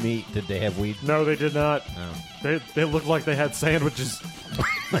that you meet? Did they have weed? No, they did not. No. They looked like they had sandwiches.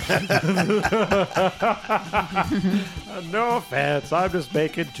 No offense. I'm just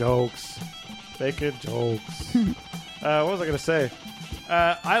making jokes. What was I going to say?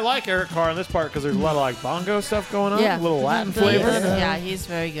 I like Eric Carr in this part because there's a lot of like bongo stuff going on. Yeah. A little Latin He flavor. is- yeah, he's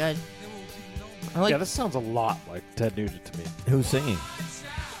very good. Yeah, this sounds a lot like Ted Nugent to me. Who's singing?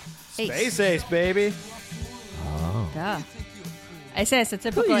 Space Ace, baby. Yeah. I say it's a Who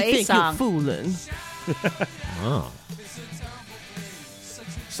typical you Ace think song. you're fooling? Oh,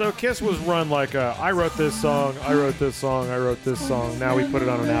 So Kiss was run like I wrote this song, I wrote this song, I wrote this song. Now we put it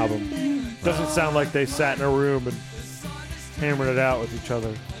on an album. Doesn't sound like they sat in a room and hammered it out with each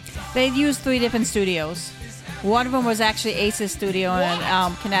other. They used 3 different studios. One of them was actually Ace's studio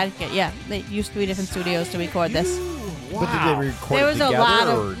in Connecticut. Yeah, they used 3 different studios to record this. but did they record There it was a together? lot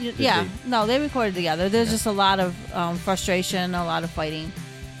or of did no, they recorded together. There's just a lot of frustration, a lot of fighting.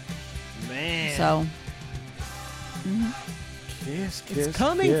 Man. So Kiss, It's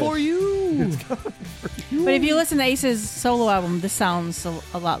coming for you. but if you listen to Ace's solo album, this sounds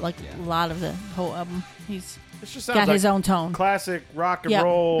a lot like a lot of the whole album. He's It just got sounds like his own tone. classic rock and Yeah.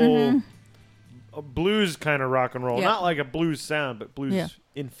 roll, a blues kind of rock and roll. Yeah. Not like a blues sound, but blues Yeah.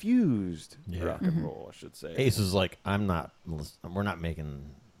 infused Yeah. rock and roll, I should say. Ace is like, we're not making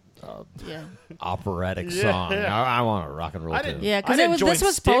Yeah, operatic Yeah. song. I want to rock and roll I too. didn't- yeah, I because didn't join this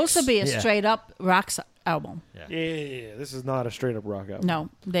was supposed to Styx. be a Yeah. straight up rock album. Yeah, this is not a straight up rock album. No,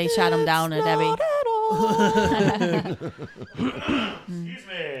 they shot him down at Debbie. Excuse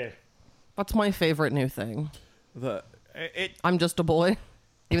me. What's my favorite new thing? It I'm Just a Boy.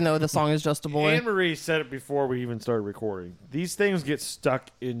 Even though the song is Just a Boy. Anne Marie said it before we even started recording. These things get stuck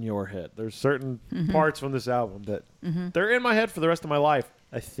in your head. There's certain parts from this album that they're in my head for the rest of my life,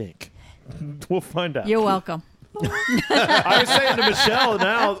 I think. We'll find out. You're welcome. I was saying to Michelle,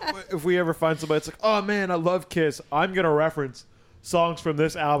 now if we ever find somebody that's like, oh man, I love Kiss, I'm going to reference songs from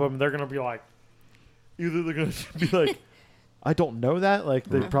this album. They're going to be like, either they're going to be like, I don't know that. Like,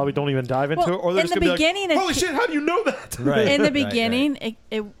 they probably don't even dive into Well, it. Or they're in just the going to be beginning, like, it- holy shit, how do you know that? Right. In the Right, beginning,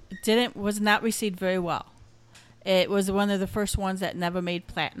 it was not received very well. It was one of the first ones that never made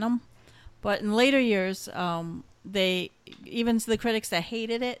platinum. But in later years, even the critics that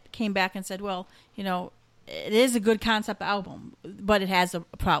hated it came back and said, well, it is a good concept album, but it has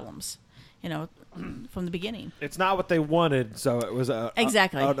problems, from the beginning. It's not what they wanted, so it was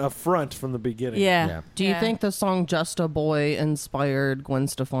Exactly. an affront from the beginning. Yeah. Yeah. Do you Yeah. think the song Just a Boy inspired Gwen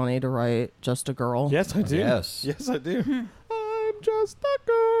Stefani to write Just a Girl? Yes, I do. Yes. Yes, I do. I'm just a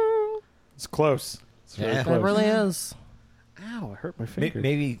girl. It's close. It's very Yeah. close. It really is. Ow, I hurt my finger.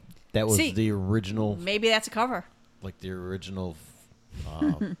 Maybe that was See, the original, Maybe that's a cover. like the original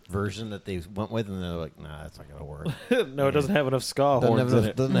version that they went with, and they're like, nah, that's not gonna work. No, it doesn't have enough ska Doesn't horns have, in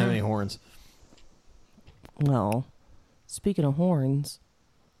it. doesn't have any horns. Well, speaking of horns,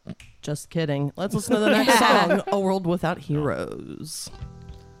 just kidding. Let's listen to the next song, A World Without Heroes.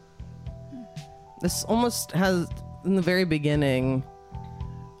 This almost has, in the very beginning,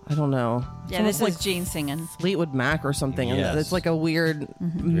 I don't know. It's Yeah, this is almost like Gene singing. Fleetwood Mac or something. And Yes. it's like a weird,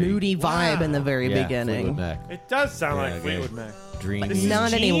 moody vibe in the very Yeah, beginning. Fleetwood Mac. It does sound Yeah, like okay. Fleetwood Mac. Dreamy. This is Not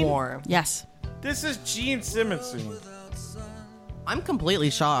Gene? anymore. Yes. This is Gene Simmons singing. I'm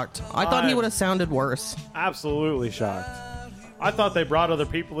completely shocked. I thought he I'm- would have sounded worse. Absolutely shocked. I thought they brought other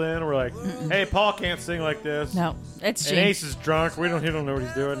people in and were like, hey, Paul can't sing like this. No, it's And Gene. Ace is drunk. He don't know what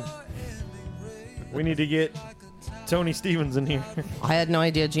he's doing. We need to get Tony Stevens in here. I had no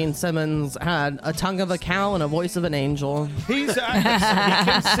idea Gene Simmons had a tongue of a cow and a voice of an angel. He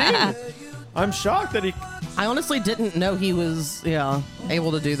can sing. I'm shocked that he, I honestly didn't know he was,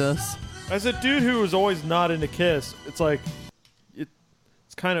 able to do this. as a dude who was always not into Kiss, it's like,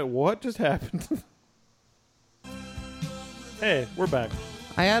 it's kind of, what just happened? Hey, we're back.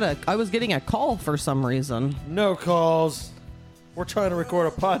 I was getting a call for some reason. No calls. We're trying to record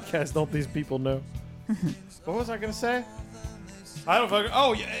a podcast. Don't these people know? What was I gonna say? I don't fucking.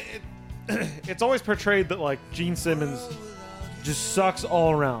 Oh yeah, it's always portrayed that like Gene Simmons just sucks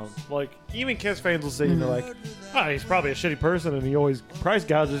all around. Like even Kiss fans will say, they're like, he's probably a shitty person and he always price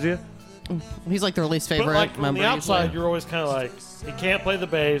gouges you. He's like their least favorite But like from member. the outside, usually. you're always kind of like, he can't play the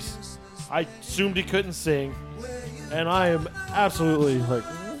bass. I assumed he couldn't sing, and I am absolutely like,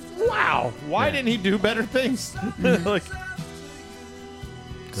 wow, why didn't he do better things? Like,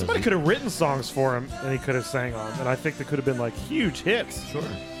 somebody could have written songs for him, and he could have sang on, and I think they could have been like huge hits. Sure.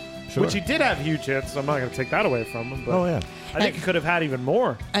 Which he did have huge hits. So I'm not going to take that away from him. But Oh, yeah. I think he could have had even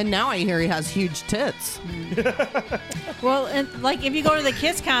more. And now I hear he has huge tits. Well, and like if you go to the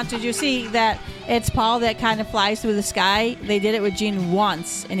Kiss concert, you see that it's Paul that kind of flies through the sky. They did it with Gene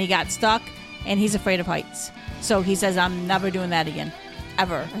once, and he got stuck, and he's afraid of heights. So he says, I'm never doing that again.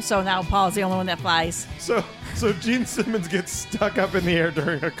 Ever. So now Paul's the only one that flies. So Gene Simmons gets stuck up in the air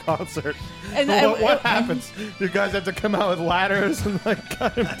during a concert. And What happens? You guys have to come out with ladders and like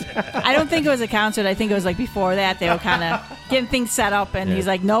cut him down. I don't think it was a concert. I think it was like before that. They were kind of getting things set up, and he's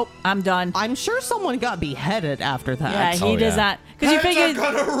like, nope, I'm done. I'm sure someone got beheaded after that. Yeah, he Oh, does yeah. not. Because Heads are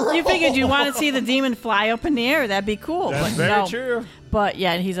gonna roll. you figured you want to see the demon fly up in the air. That'd be cool. That's but very no. true. But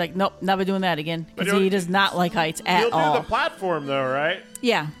yeah, he's like, nope, never doing that again. But Because he does not like heights at He'll do all. the platform though, right?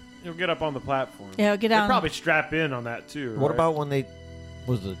 Yeah. He'll get up on the platform. Yeah, he'll get They down. probably strap in on that too. What right? about when they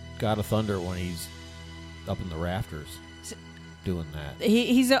was the God of Thunder when he's up in the rafters doing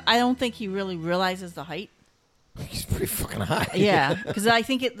that? I don't think he really realizes the height. He's pretty fucking high. Yeah, because I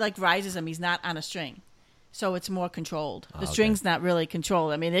think it like rises him. He's not on a string, so it's more controlled. The Okay. string's not really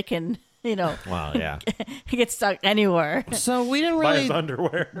controlled. I mean, it can, Wow, yeah. it gets stuck anywhere. So we didn't By his really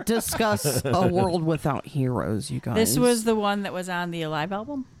underwear? discuss a world without heroes, you guys. This was the one that was on the Alive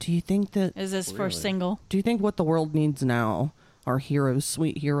album. Do you think that? Is his first single? Do you think what the world needs now are heroes,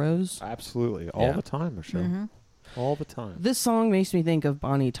 sweet heroes? Absolutely, all Yeah. the time, Michelle. Mm-hmm. All the time. This song makes me think of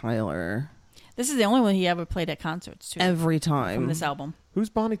Bonnie Tyler This is the only one he ever played at concerts too. every from time. this album. Who's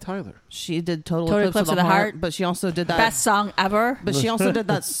Bonnie Tyler? She did Total Total Eclipse of the Heart, but she also did that. Best song ever. But she also did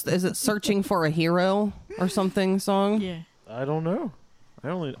that. Is it Searching for a Hero or something song? Yeah. I don't know.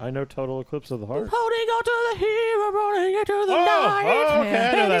 I know Total Eclipse of the Heart. Holding on to the hero, holding it to the Oh, night. okay,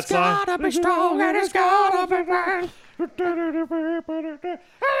 I know And that it's song. gotta be strong and it's gotta be right.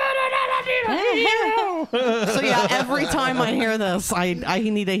 So yeah, every time I hear this, I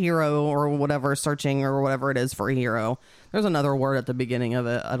need a hero or whatever, searching or whatever it is for a hero. There's another word at the beginning of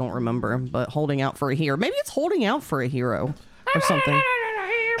it. I don't remember, but holding out for a hero. Maybe it's holding out for a hero or something.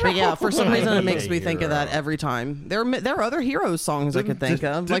 But yeah, for some reason it makes me think of that every time. There are other hero songs I could think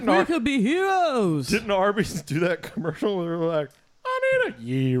of. Like, we could be heroes. Didn't Arby's do that commercial where they were like, I need a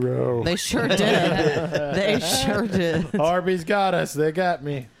hero? They sure did. They sure did. Arby's got us. They got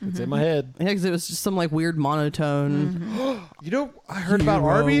me. It's in my head. Yeah, 'cause it was just some like weird monotone. You know, I heard about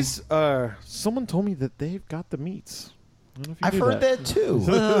Hero. Arby's. Someone told me that they've got the meats. I don't know if you I've knew heard that too.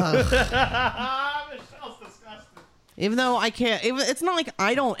 Even though I can't, it's not like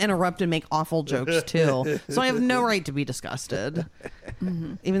I don't interrupt and make awful jokes too. So I have no right to be disgusted.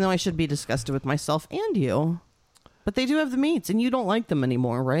 Even though I should be disgusted with myself and you. But they do have the meats, and you don't like them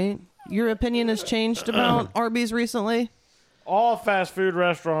anymore, right? Your opinion has changed about Arby's recently? All fast food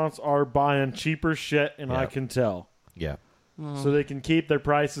restaurants are buying cheaper shit, and I Yeah. can tell. Yeah. So they can keep their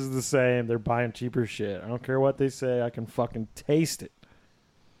prices the same. They're buying cheaper shit. I don't care what they say. I can fucking taste it.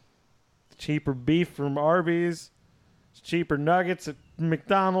 Cheaper beef from Arby's. It's cheaper nuggets at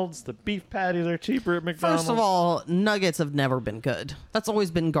McDonald's. The beef patties are cheaper at McDonald's. First of all, nuggets have never been good. That's always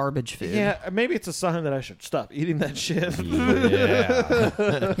been garbage food. yeah, maybe it's a sign that I should stop eating that shit.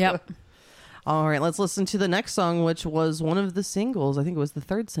 Yeah. Yep. All right, let's listen to the next song, which was one of the singles. I think it was the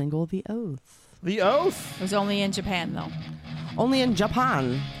third single, The Oath. The Oath? It was only in Japan though. Only in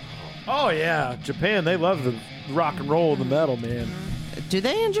Japan. Oh, yeah. Japan, they love the rock and roll and the metal, man. Do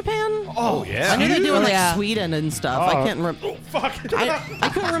they in Japan? Oh, yeah. I know they do in like Yeah. Sweden and stuff. I can't remember. Fuck. I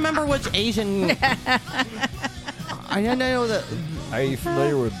couldn't remember which Asian. I know that. Are you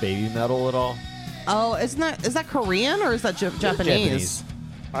familiar with baby metal at all? Oh, is that Korean or is that Japanese?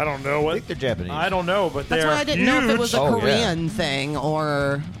 I don't know I what. think they're Japanese. I don't know, but That's they're why I didn't know if it was a Oh, yeah. Korean thing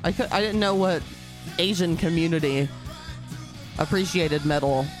or I didn't know what Asian community appreciated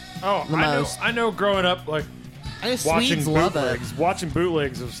metal. Oh, the most. I know. Growing up, like I know watching Swedes love it. bootlegs, watching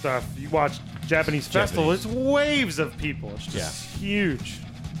bootlegs of stuff. You watch Japanese festival. It's waves of people. It's just huge.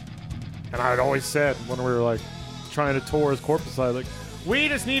 And I'd always said when we were like trying to tour as Corpus Side, like we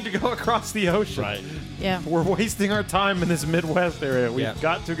just need to go across the ocean. Right. Yeah. We're wasting our time in this Midwest area. We've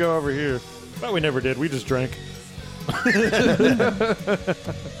got to go over here. But we never did. We just drank.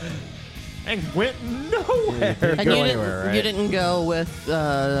 And went nowhere. And go you anywhere, right? you didn't go with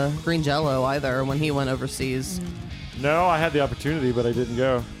Green Jello either when he went overseas. No, I had the opportunity, but I didn't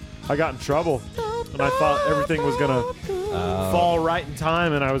go. I got in trouble. And I thought everything was going to fall right in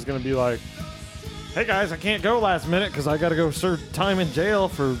time, and I was going to be like, hey guys, I can't go last minute because I got to go serve time in jail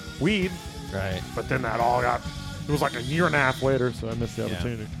for weed. Right. But then that all got, it was like a year and a half later, so I missed the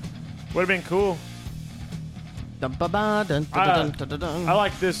opportunity. Would have been cool. Dun, ba, ba, dun, dun, dun, dun, dun, dun. I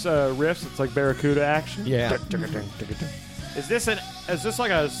like this riff. It's like Barracuda action. Yeah. Is this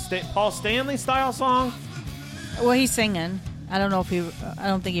like a Paul Stanley style song? Well, he's singing. I don't know if I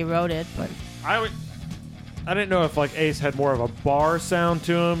don't think he wrote it, but I didn't know if like Ace had more of a bar sound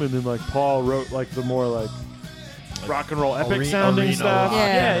to him, and then like Paul wrote like the more like rock and roll epic sounding arena stuff. rock.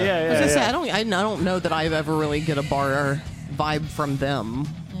 Yeah. I was gonna say I don't know that I've ever really get a bar vibe from them,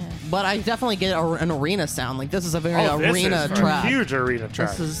 but I definitely get an arena sound. Like this is a very arena this is track. a huge arena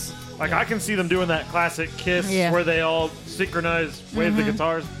track. This is Like I can see them doing that classic Kiss Yeah. where they all synchronize, wave the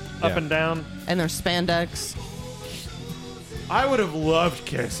guitars up Yeah. and down. and their spandex. I would have loved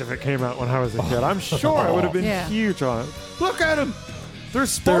Kiss if it came out when I was a kid. I'm sure I would have been Yeah. huge on it. Look at them. There's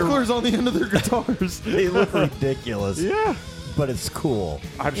sparklers on the end of their guitars. They look ridiculous, Yeah. but it's cool.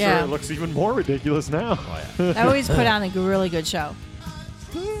 I'm Yeah. sure it looks even more ridiculous now. Oh, I always put on a really good show.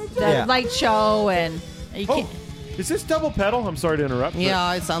 The light show, and you Oh, can't. is this double pedal? I'm sorry to interrupt. but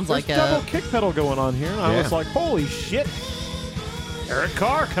Yeah, it sounds there's like double a. kick pedal going on here. And I Yeah. was like, holy shit. Eric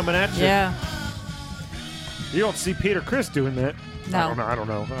Carr coming at you. Yeah. You don't see Peter Criss doing that. No. I don't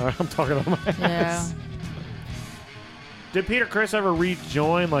know. I'm talking on my Yeah. ass. Did Peter Criss ever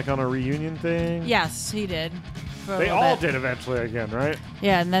rejoin, like on a reunion thing? Yes, he did. For a They little all bit. did eventually again, right?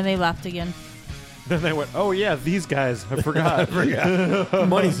 Yeah, and then they left again. Then they went, oh yeah, these guys. I forgot.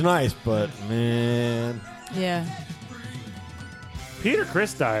 Money's nice, but man, Yeah. Peter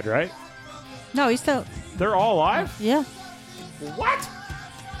Criss died, right? No, he's still. They're all alive? Yeah. What?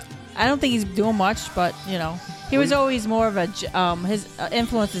 I don't think he's doing much, but you know, he was always more of a. His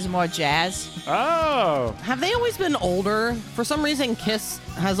influence is more jazz. Oh. Have they always been older? For some reason, Kiss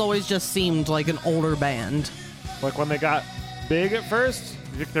has always just seemed like an older band. Like when they got big at first?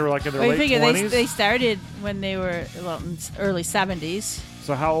 You think they were like in their Well, you late figure 20s? they started when they were in early 70s.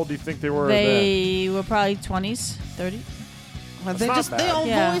 So how old do you think they were then? They were probably 20s, 30. They not just they bad. all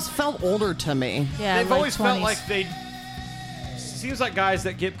Yeah. always felt older to me. Yeah, They've like always 20s. felt like they. Seems like guys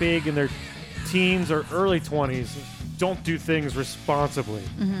that get big in their teens or early 20s don't do things responsibly.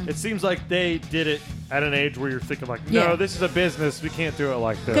 Mm-hmm. It seems like they did it at an age where you're thinking like, no, Yeah. this is a business. We can't do it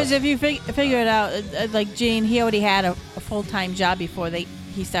like this. Because if you figure it out, like Gene, he already had a full-time job before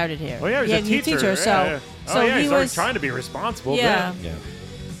he started here. Oh yeah, he's a He teacher. so Yeah, yeah. so oh yeah, he he's already was trying to be responsible. yeah. then. yeah.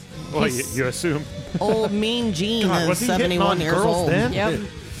 Well, He's- you assume. Old Mean Gene God, was is he hitting 71 on years girls old. then? Yep.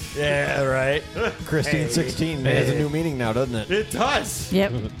 Yeah, right. Christine 16 has a new meaning now, doesn't it? It does.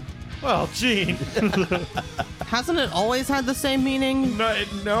 Yep. Well, Gene. Hasn't it always had the same meaning?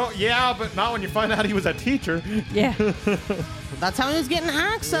 no, yeah, but not when you find out he was a teacher. Yeah. That's how he was getting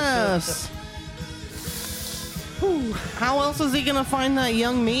access. Whew. How else is he gonna find that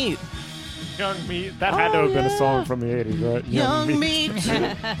young meat? Young Meat. That had to have been a song from the 80s, right? Young meat.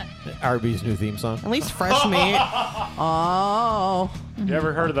 Arby's new theme song. At least fresh meat. Oh. You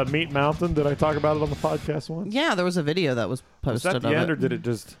ever heard of the Meat Mountain? Did I talk about it on the podcast once? Yeah, there was a video that was Was posted that the of end, it. or did it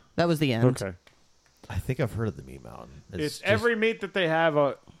just... That was the end. Okay. I think I've heard of the Meat Mountain. It's just- every meat that they have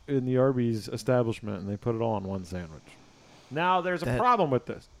in the Arby's establishment, and they put it all on one sandwich. Now, there's a That problem with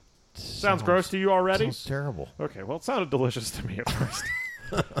this. Sounds gross to you already? Sounds terrible. Okay, well, it sounded delicious to me at first.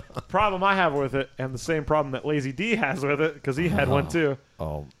 Problem I have with it, and the same problem that Lazy D has with it, because he had one too,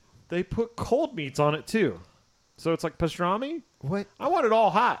 Oh, they put cold meats on it too. So it's like pastrami. what? I want it all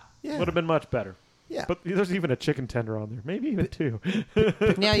hot. Yeah. Would have been much better. Yeah, But there's even a chicken tender on there. Maybe even two.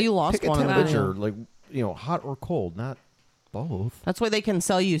 Yeah, you lost pick a one of them. temperature, like hot or cold, not both. That's why they can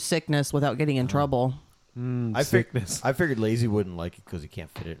sell you sickness without getting in trouble. I figured Lazy wouldn't like it because he can't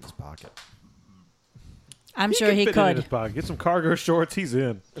fit it in his pocket. I'm sure can he fit it in his could. pocket. Get some cargo shorts. He's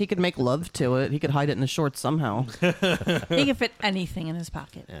in. He could make love to it. He could hide it in the shorts somehow. He could fit anything in his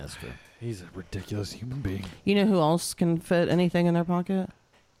pocket. Yeah, that's true. He's a ridiculous human being. You know who else can fit anything in their pocket?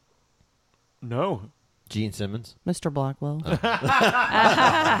 No. Gene Simmons. Mr. Blackwell. I'm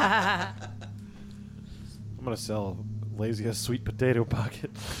gonna sell Lazy a sweet potato pocket.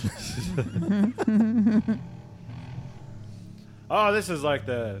 Oh, this is like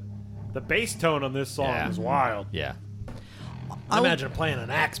the bass tone on this song Yeah. is wild. Yeah. Imagine playing an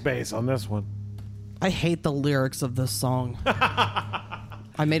axe bass on this one. I hate the lyrics of this song.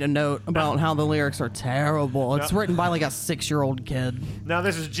 I made a note about how the lyrics are terrible. It's written by like a 6-year-old kid. Now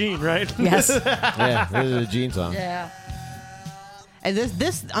this is Gene, right? Yes. Yeah, this is a Gene song. Yeah. And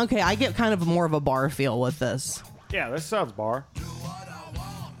this okay, I get kind of more of a bar feel with this. Yeah, this sounds bar.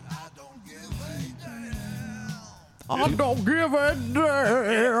 I don't give a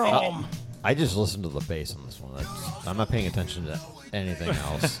damn. I just listened to the bass on this one. I'm not paying attention to anything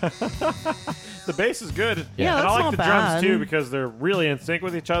else. The bass is good. Yeah, and I that's like not the bad. drums too because they're really in sync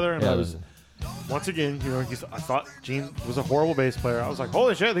with each other. And Yeah, I was, once again, I thought Gene was a horrible bass player. I was like,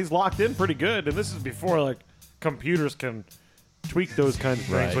 holy shit, he's locked in pretty good. And this is before like computers can tweak those kinds of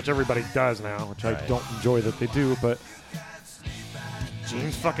things, Right. which everybody does now, which I don't enjoy that they do. But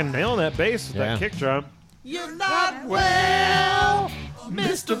Gene's fucking nailing that bass with Yeah. that kick drum. You're not well,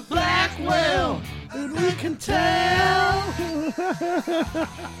 Mr. Blackwell, and we can tell.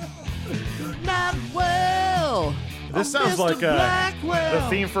 Not well. This sounds Mr. like the Blackwell.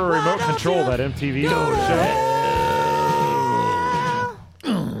 theme for Remote Control, that MTV show.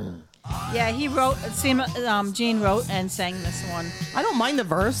 Yeah, he wrote. Gene wrote and sang this one. I don't mind the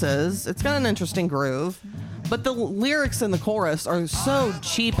verses. It's got an interesting groove. But the lyrics in the chorus are so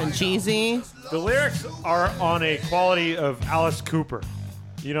cheap and cheesy. The lyrics are on a quality of Alice Cooper.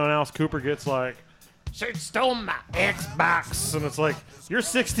 You know, and Alice Cooper gets like, she stole my Xbox. And it's like, you're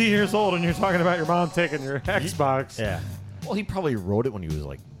 60 years old and you're talking about your mom taking your Xbox. Yeah. Well, he probably wrote it when he was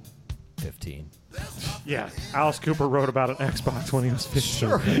like 15. Yeah, Alice Cooper wrote about an Xbox when he was 15.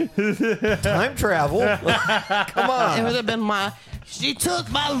 Sure. Time travel. Come It on. would have been my, she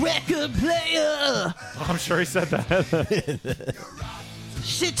took my record player. I'm sure he said that.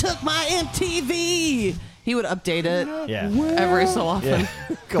 She took my MTV. He would update it Yeah. every so often.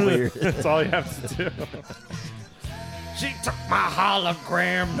 Yeah. Come here. That's all you have to do. She took my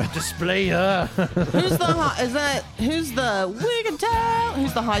hologram display. Who's the who's the we can tell?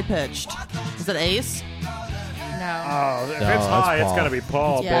 Who's the high pitched? Is it Ace? No. Oh, if No, it's that's high, it's Paul. got to be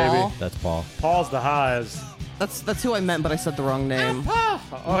Paul, Yeah. baby. That's Paul. Paul's the highs. That's who I meant, but I said the wrong name.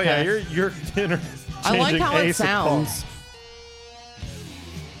 Oh yeah, you're I like how it Ace and Paul. sounds.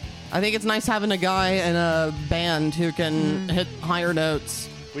 I think it's nice having a guy in a band who can hit higher notes.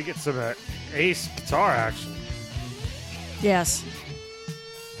 We get some Ace guitar action. Yes.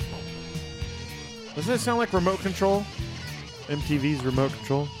 Doesn't it sound like Remote Control? MTV's Remote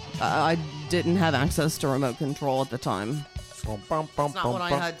Control. I didn't have access to remote control at the time. Bum, bum, bum, It's not bum, when I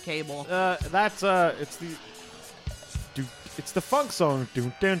bum. had cable. That's it's the funk song.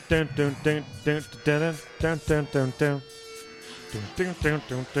 Dun, dun, dun, dun, dun, dun, dun, dun, dun, dun, dun. Dun, dun, dun,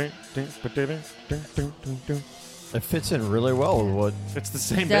 dun, dun, dun, dun, dun, dun, dun, dun. It fits in really well with what. It's the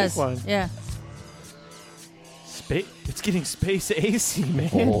same It does. bass line. Yeah. It's getting space AC, man.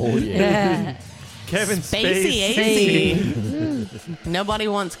 Oh, yeah. Yeah. Kevin Spacey Spacey. Nobody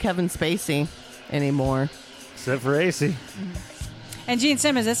wants Kevin Spacey anymore. Except for AC. And Gene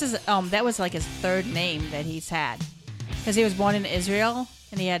Simmons, that was like his third name that he's had, because he was born in Israel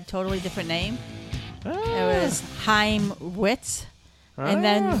and he had a totally different name. It was Chaim Witz, and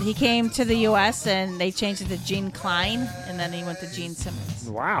then he came to the U.S. and they changed it to Gene Klein, and then he went to Gene Simmons.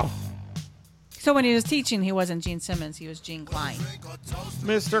 Wow. So when he was teaching, he wasn't Gene Simmons; he was Gene Klein.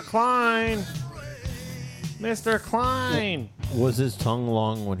 Mr. Klein. Mr. Klein. Was his tongue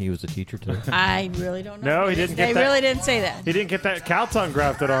long when he was a teacher, too? I really don't know. No, he didn't get They that. really didn't say that. He didn't get that cow tongue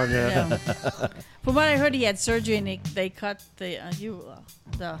grafted on yet. No. From what I heard, he had surgery and they cut the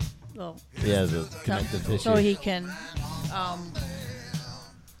little Yeah, the connective tissue. so he can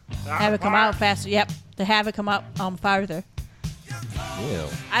have it come out faster. Yep, to have it come out farther. Ew.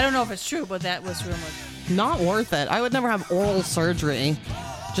 I don't know if it's true, but that was rumored. Not worth it. I would never have oral surgery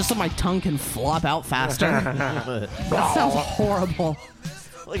just so my tongue can flop out faster. That sounds horrible.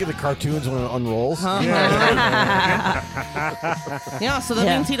 Like in the cartoons when it unrolls. Yeah, so that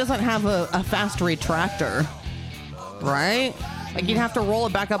Yeah. means he doesn't have a fast retractor, right? Like he'd have to roll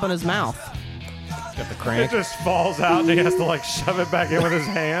it back up in his mouth. Got the It crank. just falls out and he has to like shove it back in with his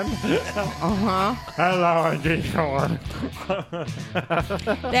hand. Hello, Deacon.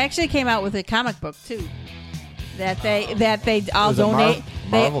 They actually came out with a comic book too. That they all was a donate.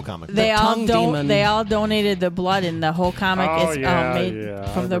 Marvel comic book. They The all tongue demon. They all donated the blood, and the whole comic Oh, is yeah, made yeah, I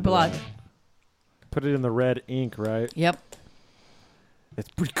from their remember blood. that. Put it in the red ink, right? Yep. It's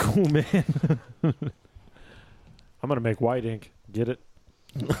pretty cool, man. I'm gonna make white ink. Get it?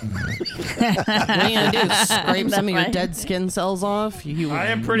 What are you gonna do? Scrape some of your Right. dead skin cells off? You I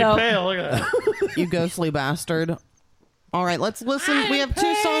am pretty No. pale. Look at that. you ghostly bastard. All right, let's listen. We have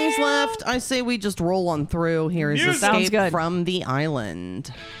 2 songs left. I say we just roll on through. Here is Music. Sounds Escape good. from the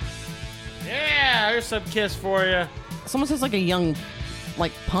Island. Yeah, here's some Kiss for you. Someone says like a young,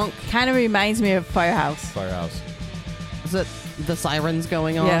 like punk. Kind of reminds me of Firehouse. Firehouse. Is it the sirens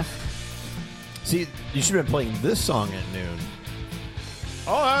going off? Yeah. See, you should have been playing this song at noon.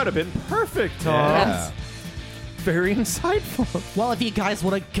 Oh, that would have been perfect, Tom. Yeah. Very insightful. Well, if you guys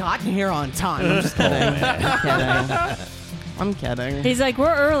would have gotten here on time. I'm just kidding. I'm kidding. I'm kidding. He's like,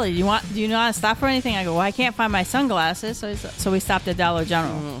 we're early. Do you want to stop for anything? I go, well, I can't find my sunglasses. So we stopped at Dollar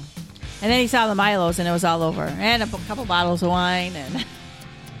General. And then he saw the Milos, and it was all over. And a couple bottles of wine. And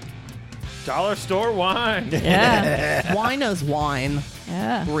Dollar store wine. yeah. Wine is wine.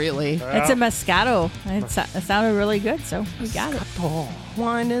 Yeah. Really. It's a Moscato. It sounded really good, so we got it.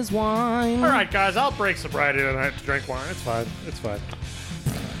 Wine is wine. All right, guys, I'll break sobriety tonight to drink wine. It's fine. It's fine.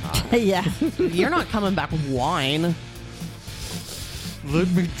 Yeah. You're not coming back with wine. Let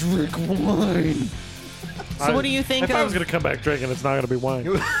me drink wine. So what do you think If I was of... going to come back drinking, it's not going to be wine.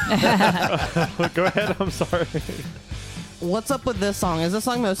 Go ahead. I'm sorry. What's up with this song? Is this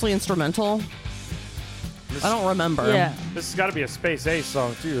song mostly instrumental? I don't remember. Yeah. This has got to be a Space Ace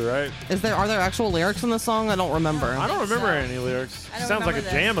song, too, right? Are there actual lyrics in the song? I don't remember. I don't remember any lyrics. I don't Sounds like a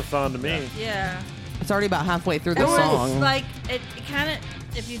remember this. jam-a-thon to me. Yeah. It's already about halfway through It the was song. like it kind of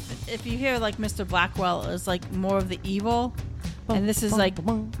if you hear like Mr. Blackwell is like more of the evil, and this is like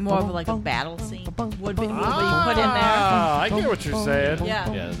more of like a battle scene would be put in there. Ah, I get what you're saying.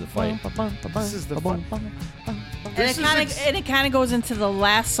 Yeah. Yeah, the fight. This is the fun. And it kind of goes into the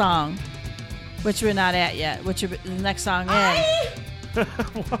last song, which we're not at yet. Which the next song in.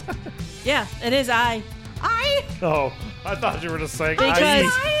 Yeah, it is I. Oh, I thought you were just saying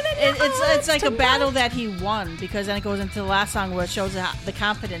Because it's like a battle that he won, because then it goes into the last song where it shows the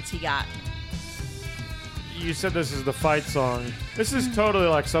confidence he got. You said this is the fight song. This is totally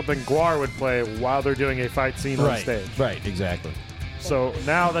like something Guar would play while they're doing a fight scene on Right. stage. Right. Exactly. So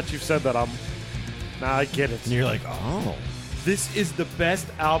now that you've said that, now I get it. And you're like, oh. This is the best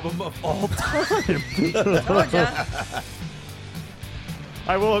album of all time.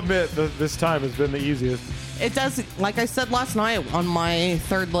 I will admit that this time has been the easiest. It does, like I said last night on my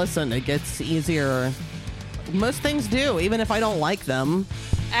third listen, it gets easier. Most things do, even if I don't like them.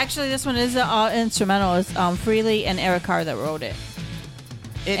 Actually, this one is instrumental. It's Freely and Eric Carr that wrote it.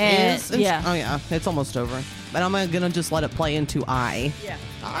 It And- is. yeah. Oh, yeah. It's almost over. But I'm going to just let it play into I. Yeah.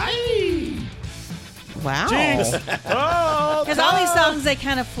 Wow. Oh, Because all these songs, they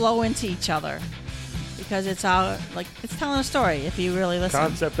kind of flow into each other. Because it's all, like, it's telling a story if you really listen.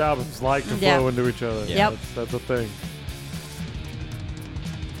 concept albums like to Yeah. flow into each other. Yep. That's a thing.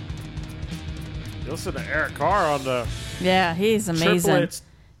 You listen to Eric Carr on the Yeah, he's amazing. triplets.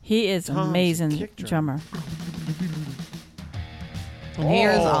 He is Tom's amazing kick drum. drummer. And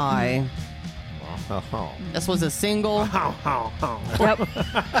here's Oh. I. This was a single. How, how. Yep.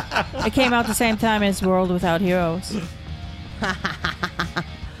 It came out the same time as World Without Heroes.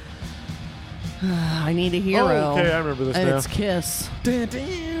 I Need a Hero. Oh, okay, I remember this and now. it's Kiss.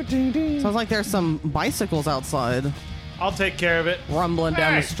 Sounds like there's some bicycles outside I'll take care of it. rumbling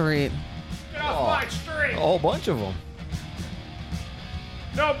down the Hey! street. Get off my street. A whole bunch of them.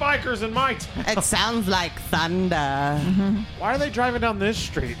 No bikers in my town. It sounds like thunder. Why are they driving down this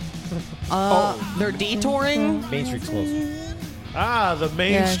street? They're detouring, Main Street's closed. Ah, the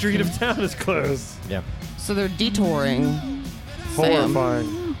main Yeah, street of town is closed. Yeah. so they're detouring.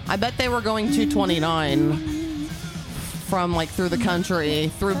 Horrifying. I bet they were going 229 from like through the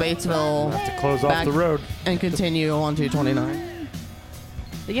country, through Batesville, To close off back- the road. and continue on 229.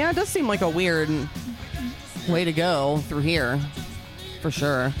 But yeah, it does seem like a weird way to go through here, for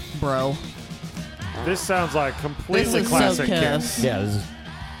sure, bro. This sounds like This completely is so classic Kiss. Yeah. This is.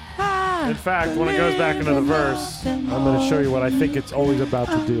 In fact, when it goes back into the verse, I'm going to show you what I think it's always about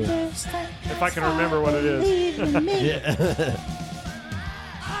to do. If I can remember what it is.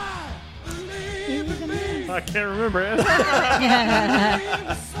 I can't remember it.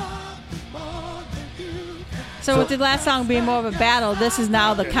 So with the last song being more of a battle, this is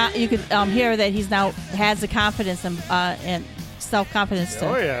now you could hear that he's now has the confidence and self-confidence to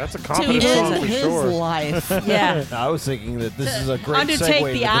Oh, yeah, that's a To confident song end for his sure. life. yeah. I was thinking that this is a great Undertake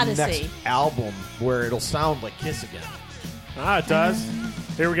segue the to the Odyssey. next album where it'll sound like Kiss again. Ah, it does.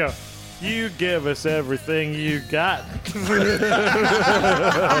 Here we go. You give us everything you got.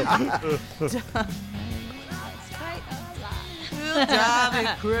 Drive me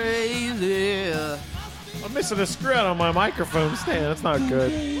crazy. I'm missing a screw on my microphone stand. That's not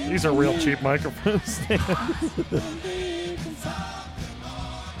good. These are real cheap microphone stands.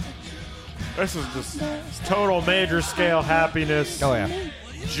 This is just total major scale happiness. Oh, yeah.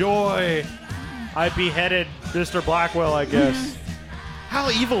 Joy. I beheaded Mr. Blackwell, I guess. How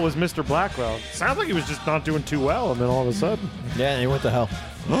evil was Mr. Blackwell? Sounds like he was just not doing too well, and then all of a sudden. Yeah, and he went to hell.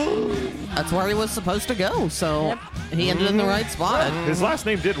 That's where he was supposed to go, so he ended in the right spot. His last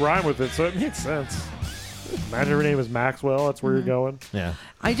name did rhyme with it, so it makes sense. Imagine her name is Maxwell. That's where you're going. Yeah.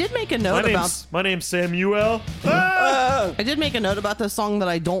 I did make a note My name's Samuel. I did make a note about this song that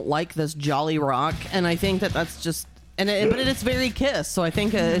I don't like this jolly rock, and I think that that's just but it's very Kiss, so I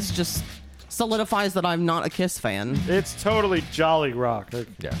think it's just solidifies that I'm not a Kiss fan. It's totally Jolly Rock.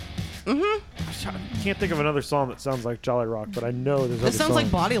 Yeah. I can't think of another song that sounds like Jolly Rock, but I know there's other It sounds like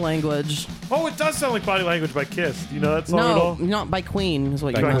songs. Body Language. Oh, it does sound like Body Language by Kiss. Do you know that song at No, all? not by Queen is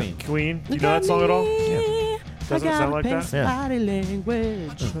what you By meant. Queen. Do you know that song at all? Yeah. Doesn't it sound like that? Yeah. Body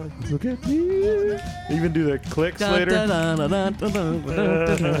language. Look at me. They even do the clicks later.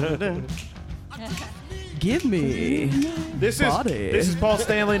 Give me. This Body. is Paul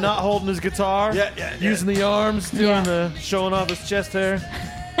Stanley not holding his guitar. Using the arms, doing the showing off his chest hair.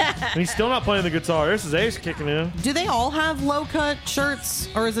 And he's still not playing the guitar. This is Ace kicking in. Do they all have low cut shirts,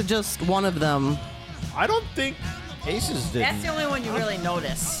 or is it just one of them? I don't think. Aces didn't. That's the only one you really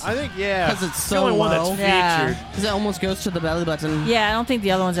notice. I think yeah. 'Cause it's the so only one low. that's Yeah. featured. Because it almost goes to the belly button. Yeah, I don't think the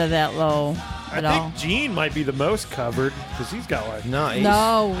other ones are that low I at think all. Gene might be the most covered because he's got like. No, Ace.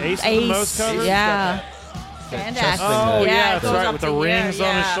 No, Ace is the most covered? Yeah. And chest Axe. thing Oh that- yeah, it that's goes right up with to the here, rings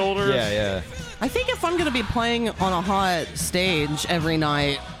on his yeah. shoulders. Yeah. I think if I'm going to be playing on a hot stage every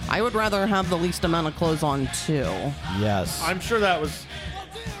night, I would rather have the least amount of clothes on, too. Yes. I'm sure that was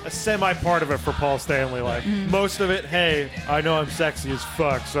a semi part of it for Paul Stanley. Like most of it, hey, I know I'm sexy as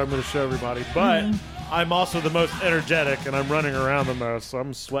fuck, so I'm going to show everybody. But I'm also the most energetic, and I'm running around the most, so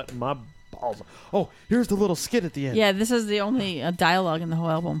I'm sweating my balls. Oh, here's the little skit at the end. Yeah, this is the only dialogue in the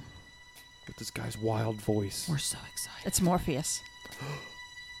whole album. With this guy's wild voice. We're so excited. It's Morpheus.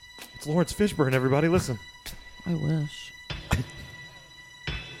 It's Lawrence Fishburne. Everybody, listen. I wish.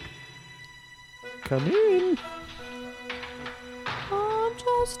 Come in. I'm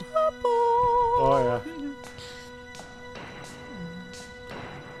just a boy. Oh yeah.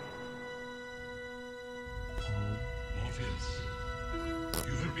 Morpheus,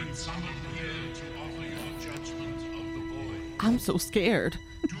 you have been summoned here to offer your judgment of the boy. I'm so scared.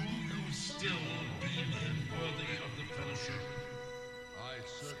 Do you still deem him worthy of the fellowship? I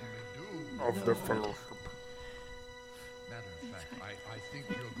certainly do. Of the fellowship. Matter of fact, I think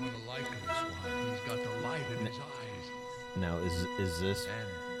you're going to like this one. He's got the light in his eyes. Now, is this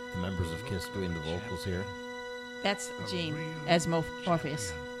the members of Kiss doing the vocals here? That's Gene as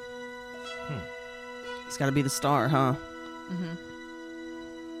Morpheus. He's got to be the star, huh?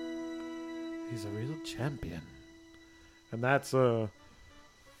 He's a real champion. And that's I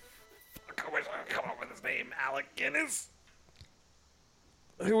wish I could come up with his name, Alec Guinness.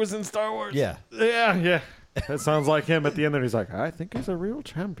 Who was in Star Wars? Yeah. Yeah. That sounds like him at the end there. He's like, I think he's a real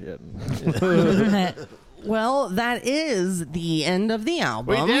champion. Well, that is the end of the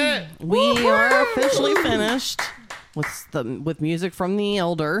album. We did it! We are officially finished with music from The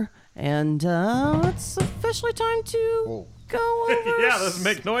Elder, and it's officially time to go over. Yeah, let's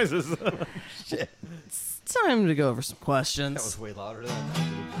make noises. It's time to go over some questions. That was way louder than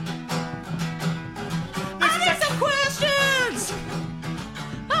I need some questions.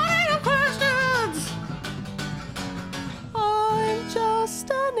 I'm just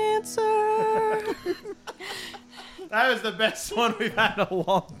an answer. That was the best one we've had in a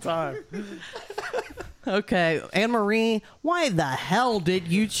long time. Okay, Anne-Marie, why the hell did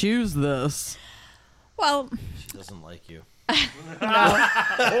you choose this? Well, She doesn't like you. Or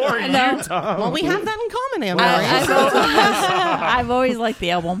you, no. Tom. Well, we have that in common, Anne-Marie. I've always liked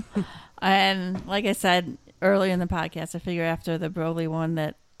the album, and like I said earlier in the podcast, I figure after the Broly one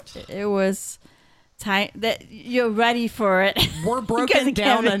that it was time that you're ready for it. We're Because broken it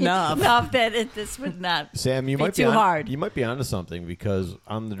down can't be enough. that this would not Sam, you be might be too hard. You might be onto something because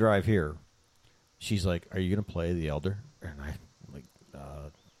on the drive here, she's like, "Are you going to play The Elder?" And I'm like,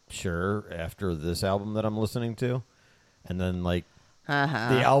 "Sure." After this album that I'm listening to, and then like the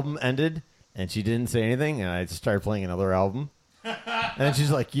album ended, and she didn't say anything, and I just started playing another album, and then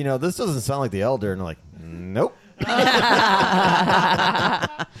she's like, "This doesn't sound like The Elder," and I'm like, "Nope."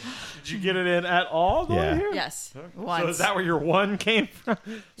 Did you get it in at all? going Yeah. Here? Yes, So once. is that where your one came from?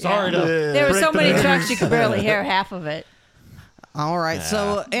 Sorry to. There were break so the many news. tracks you could barely hear half of it. All right,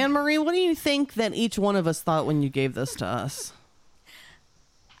 so Anne-Marie, what do you think that each one of us thought when you gave this to us?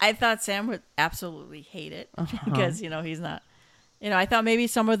 I thought Sam would absolutely hate it because he's not. I thought maybe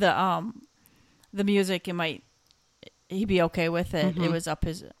some of the music he'd be okay with it. It was up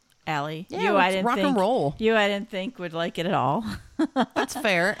his alley. Yeah, it's rock and roll. You, I didn't think would like it at all. That's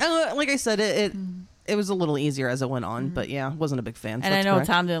fair. Like I said, it was a little easier as it went on, but yeah, wasn't a big fan. So And I that's know correct.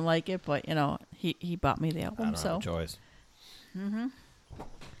 Tom didn't like it, but he bought me the I album, don't have so a choice.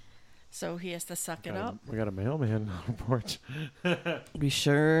 so he has to suck it up. We got a mailman on the porch. We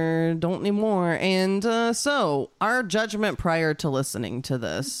sure don't need more. And so, our judgment prior to listening to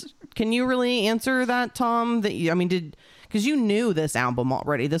this, can you really answer that, Tom? Because because you knew this album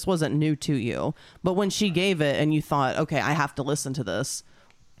already. This wasn't new to you. But when she gave it and you thought, okay, I have to listen to this,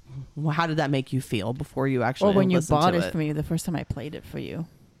 how did that make you feel before you actually Or when you listened bought to it for me the first time I played it for you.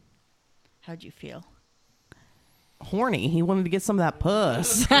 How'd you feel? Horny. He wanted to get some of that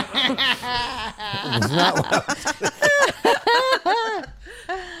puss.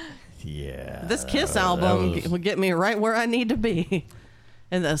 Yeah. This Kiss that album was- will get me right where I need to be.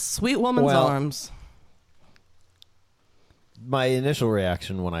 In the sweet woman's Well- arms. My initial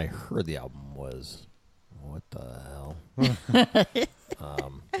reaction when I heard the album was, "What the hell?"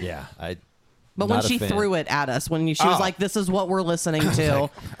 Yeah, But when she threw it at us, when she was like, "This is what we're listening to,"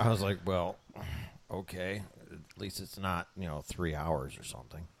 I was like, "Well, okay. At least it's not 3 hours or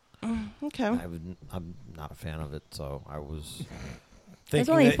something." okay. I'm not a fan of it, so I was It's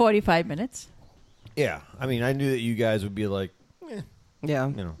thinking. only that- 45 minutes. Yeah, I mean, I knew that you guys would be like,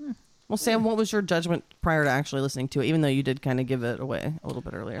 Yeah. Well, Sam, what was your judgment prior to actually listening to it? Even though you did kind of give it away a little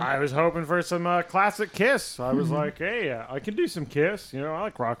bit earlier. I was hoping for some classic Kiss. I was like, hey, I can do some Kiss. I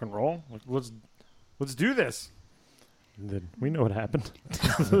like rock and roll. Like, let's do this. And then we know what happened.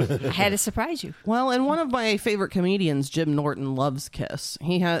 I had to surprise you. Well, and one of my favorite comedians, Jim Norton, loves Kiss.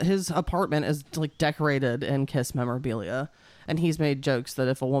 His apartment is like decorated in Kiss memorabilia, and he's made jokes that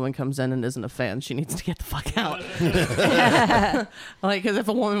if a woman comes in and isn't a fan, she needs to get the fuck out. Like, because if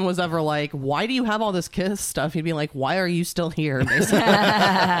a woman was ever like, "Why do you have all this Kiss stuff?" he'd be like, "Why are you still here?" Basically.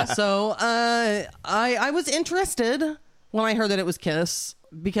 So I was interested when I heard that it was Kiss,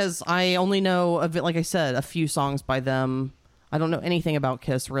 because I only know of it, like I said, a few songs by them. I don't know anything about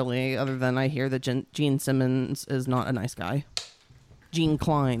Kiss really, other than I hear that Gene Simmons is not a nice guy. Gene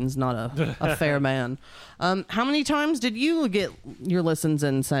Klein's not a fair man. How many times did you get your listens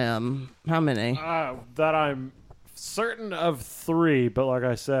in, Sam? How many? That I'm certain of 3, but like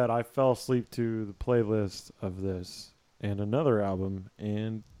I said, I fell asleep to the playlist of this and another album,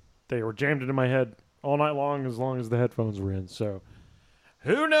 and they were jammed into my head all night long as the headphones were in. So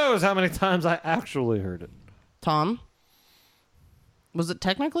who knows how many times I actually heard it. Tom? Was it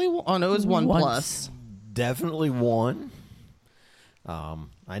technically? Oh, no, it was 1 Once. plus. definitely one.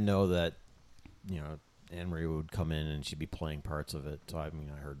 I know that Anne Marie would come in and she'd be playing parts of it. So I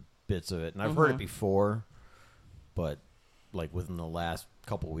mean, I heard bits of it, and I've heard it before, but like within the last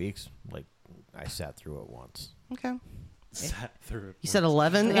couple weeks, like I sat through it once. Okay. Sat through it. You said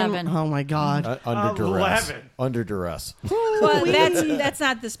 11? 11. Oh, my God. Under duress. 11. Under duress. Well, that's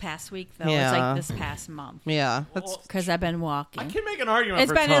not this past week though. Yeah. It's like this past month Yeah. That's because I've been walking. I can make an argument. It's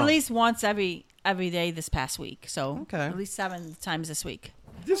for been Tom. at least once every day this past week. So Okay. at least 7 times this week.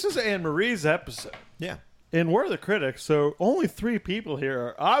 This is Anne Marie's episode. Yeah. And we're the critics, so only 3 people here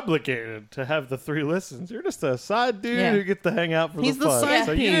are obligated to have the 3 listens. You're just a side dude Yeah. who get to hang out for He's the the fun. side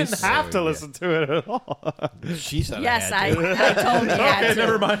So you didn't piece. have to listen to it at all. She said Yes, I I had to. told you. I had Okay, to.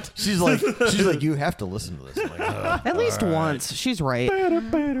 never mind. She's like, you have to listen to this. I'm like, at least once. She's right.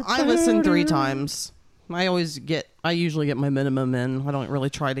 I listen 3 times. I usually get my minimum in. I don't really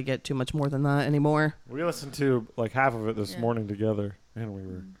try to get too much more than that anymore. We listened to like half of it this morning together, and we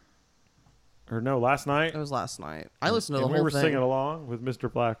were, or no, last night. It was last night. I listened to the and we whole were thing. singing along with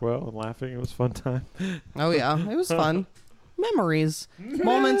Mr. Blackwell and laughing. It was a fun time. Oh yeah, it was fun. Memories,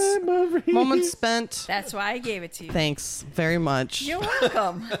 moments spent. That's why I gave it to you. Thanks very much. You're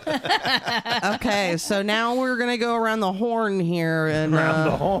welcome. Okay, so now we're gonna go around the horn here and Around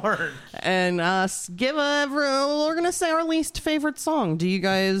the horn. and we're gonna say our least favorite song.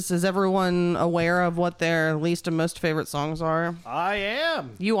 Is everyone aware of what their least and most favorite songs are? I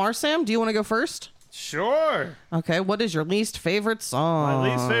am. You are, Sam? Do you want to go first? Sure. Okay, what is your least favorite song?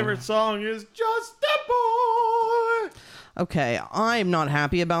 My least favorite song is Just a Boy. Okay, I'm not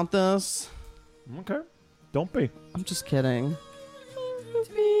happy about this. Okay. Don't be. I'm just kidding.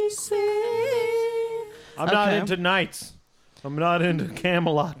 I'm not Okay. into Knights. I'm not into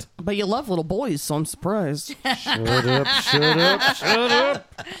Camelot. But you love little boys, so I'm surprised. Shut up, shut up, shut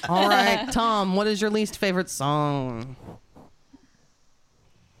up. All right, Tom, what is your least favorite song?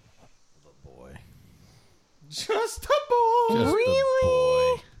 boy. Just a boy. Just Really? a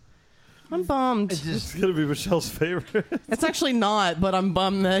boy. I'm bummed. It's going to be Michelle's favorite. It's actually not, but I'm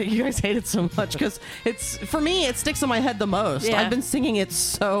bummed that you guys hate it so much because for me, it sticks in my head the most. Yeah. I've been singing it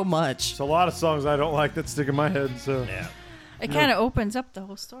so much. There's a lot of songs I don't like that stick in my head, so. Yeah. It kind of opens up the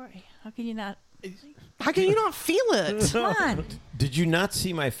whole story. How can you not? How can you not feel it? Come on. Did you not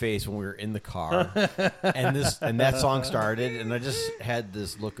see my face when we were in the car and that song started, and I just had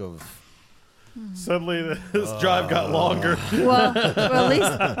this look of Suddenly, this drive got longer. Well, at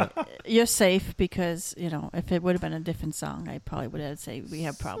least you're safe because if it would have been a different song, I probably would have said we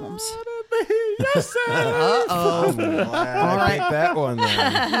have problems. Yes, sir. Uh-oh. I picked that one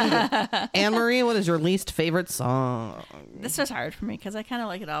then. Anne-Marie, what is your least favorite song? This was hard for me because I kind of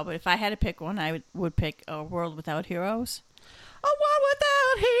like it all. But if I had to pick one, I would pick A World Without Heroes. A World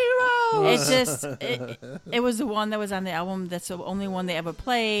Without Heroes. It just it was the one that was on the album. That's the only one they ever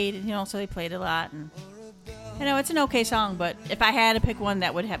played. You know, so they played a lot, and you know, it's an okay song. But if I had to pick one,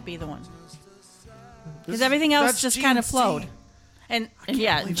 that would be the one. Because everything else That's just Gene kind of singing. flowed, and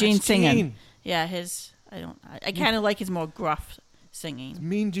yeah, believe Gene that's singing. Gene. Yeah, I kind of like his more gruff singing.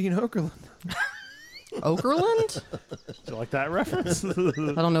 Mean Gene Okerlund. Okerlund? Do you like that reference? I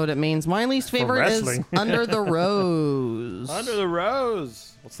don't know what it means. My least favorite is wrestling. Under the Rose. Under the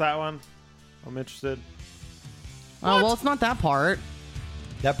Rose. What's that one? I'm interested. Oh, well, it's not that part.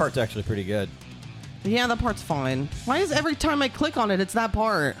 That part's actually pretty good. Yeah, that part's fine. Why is every time I click on it, it's that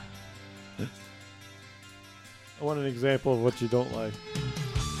part? I want an example of what you don't like.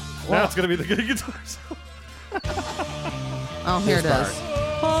 Well- Now it's going to be the good guitar song. Oh, here it is.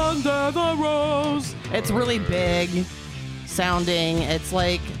 Under the Rose. It's really big sounding. It's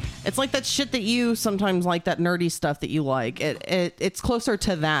like that shit that you sometimes like, that nerdy stuff that you like. It's closer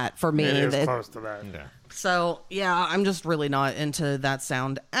to that for me. It is close to that. So, yeah, I'm just really not into that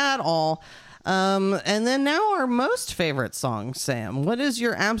sound at all. And then now our most favorite song, Sam. What is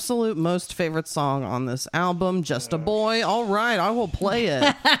your absolute most favorite song on this album? Just a Boy? All right, I will play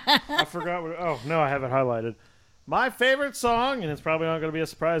it. I forgot what. Oh, no, I have it highlighted. My favorite song, and it's probably not going to be a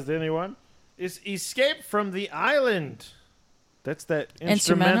surprise to anyone, is Escape from the Island. That's that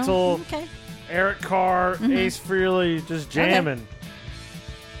instrumental. Okay. Eric Carr, Ace Frehley, just jamming.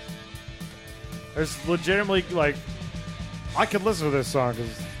 There's legitimately, like, I could listen to this song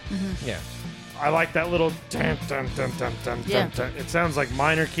because Yeah. I like that little dun dun dun dun dun Yeah. dun dun. It sounds like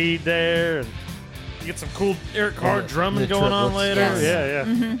minor keyed there, and you get some cool Eric Carr the drumming going on triplets. later. Yes.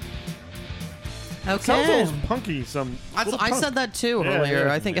 Yeah. It sounds Okay. almost punky. I Punk. said that too Yeah, earlier.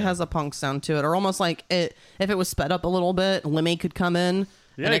 yeah. I think it has a punk sound to it, or almost like it. If it was sped up a little bit, Lemmy could come in,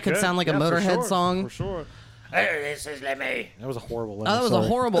 and it could sound like a for Motorhead sure, song. For sure. Hey, this is Lemmy. That was a horrible. Lemmy, Oh, that was sorry. a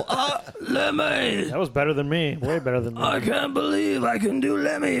horrible. Lemmy. That was better than me. Way better than me. I can't believe I can do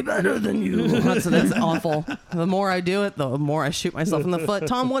Lemmy better than you. That's awful. The more I do it, the more I shoot myself in the foot.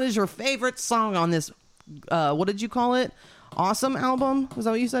 Tom, what is your favorite song on this? What did you call it? Awesome album? Was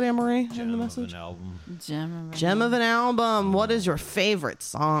that what you said, Anne-Marie? In the message? An album. Gem of an album. What is your favorite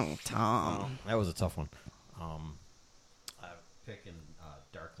song, Tom? That was a tough one. I'm picking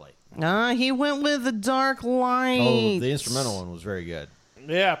Dark Light. He went with the Dark Light. Oh, the instrumental one was very good.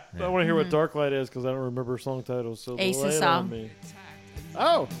 Yeah, I want to hear what Dark Light is because I don't remember song titles. So Ace's lay it song. on me.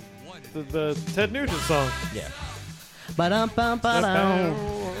 Oh, the Ted Nugent song. Yeah. Ba-dum-bum-ba-dum.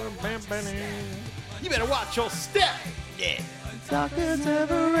 You better watch your step. Dark is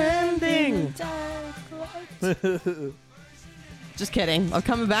ever ending. Just kidding. I'm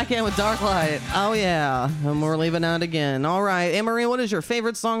coming back in with Dark Light. Oh, yeah. And we're leaving out again. All right. Anne-Marie, what is your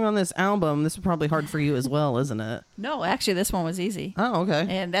favorite song on this album? This is probably hard for you as well, isn't it? No, actually, this one was easy, Oh, okay.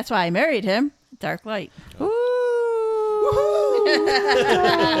 and that's why I married him. Dark Light.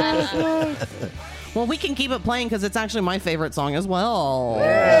 Well, we can keep it playing because it's actually my favorite song as well.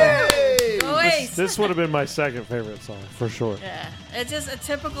 Go Ace. This would have been my second favorite song for sure. Yeah, it's just a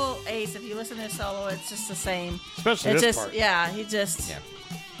typical Ace. If you listen to his solo, it's just the same. Especially It's this just part. yeah. He just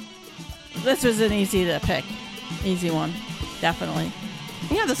this was an easy to pick, easy one, definitely.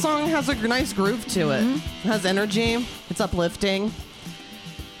 Yeah, the song has a nice groove to it. It has energy. It's uplifting.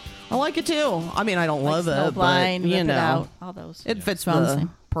 I like it too. I mean, I don't love it, Snowblind, but you Rip It know, Out, all those. it fits all the the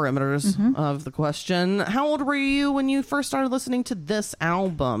same. perimeters of the question. How old were you when you first started listening to this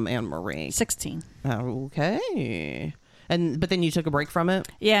album, Anne-Marie? 16. Okay. But then you took a break from it?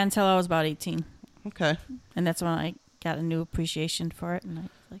 Yeah, until I was about 18, Okay. and that's when I got a new appreciation for it, and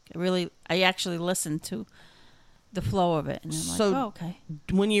I actually listened to the flow of it, and I'm like, So- oh, okay.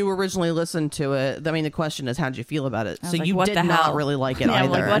 When you originally listened to it, I mean, the question is, how'd you feel about it? I was So like, you what did the not hell? really like it Yeah, I'm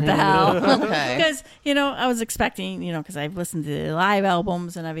either. like, what the hell? Okay. Because, I was expecting, because I've listened to the live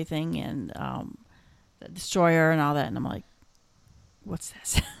albums and everything, and the Destroyer and all that, and I'm like, what's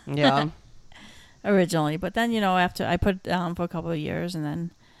this? Yeah. Originally. But then, after I put it down for a couple of years, and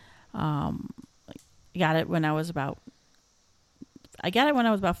then got it when I was about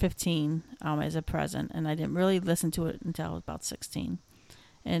 15 as a present, and I didn't really listen to it until I was about 16.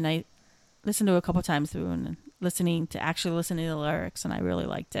 And I listened to it a couple times through, and listening to the lyrics, and I really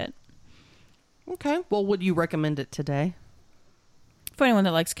liked it. Okay. Well, would you recommend it today? For anyone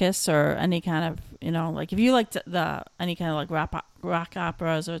that likes Kiss or any kind of, if you like any kind of like rock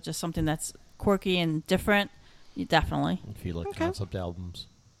operas or just something that's quirky and different, you definitely. If you like Okay. concept albums.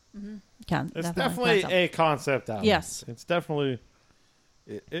 It's definitely a concept album. Yes. It's definitely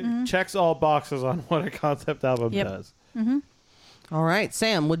it checks all boxes on what a concept album Yep. does. All right,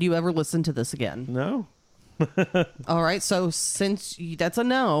 Sam, would you ever listen to this again? No. All right, so since that's a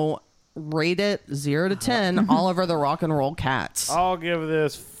no, rate it 0 to 10, Oliver the Rock and Roll Cats. I'll give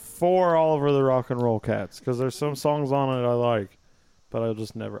this 4 Oliver the Rock and Roll Cats because there's some songs on it I like, but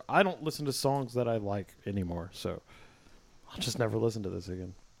I don't listen to songs that I like anymore, so I'll just never listen to this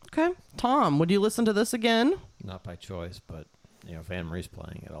again. Okay. Tom, would you listen to this again? Not by choice, but if Anne Marie's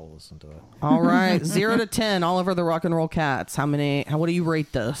playing it, I'll listen to it. All right, 0 to 10, Oliver the Rock and Roll Cats. What do you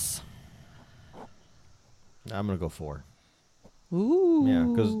rate this? I'm gonna go 4. Ooh. Yeah,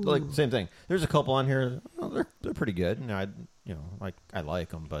 because same thing. There's a couple on here. They're pretty good, and I like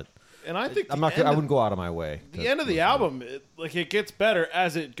them, but And I think I wouldn't go out of my way. The end of the album, it gets better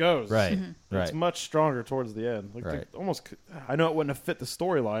as it goes. Right, right. It's much stronger towards the end. Right. I know it wouldn't have fit the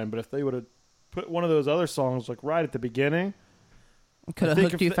storyline, but if they would have put one of those other songs right at the beginning, Could have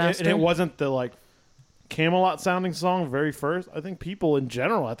hooked you faster. And it wasn't the Camelot sounding song very first. I think people in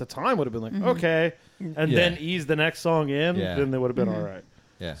general at the time would have been like, okay, and then ease the next song in. Yeah. Then they would have been all right.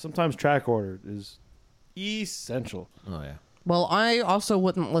 Yeah. Sometimes track order is essential. Oh yeah. Well, I also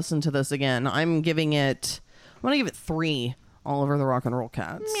wouldn't listen to this again. I'm going to give it 3 Oliver the Rock and Roll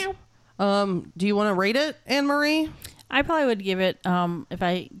Cats. Meow. Do you want to rate it, Anne Marie? I probably would give it, if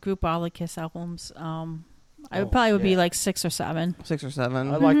I group all the Kiss albums, I would probably be like 6 or 7. 6 or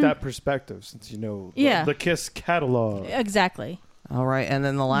 7. I like that perspective since the Kiss catalog. Exactly. All right, and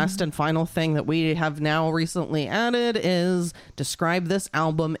then the last and final thing that we have now recently added is describe this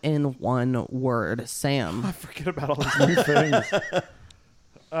album in 1 word. Sam. I forget about all these new things.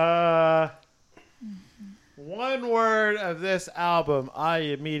 1 word of this album, I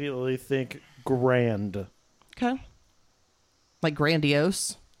immediately think grand. Okay. Like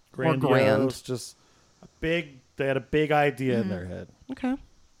grandiose? Grandiose, or grand? just they had a big idea in their head. Okay.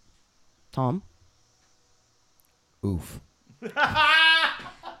 Tom? Oof.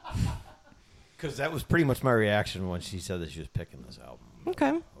 Because that was pretty much my reaction when she said that she was picking this album.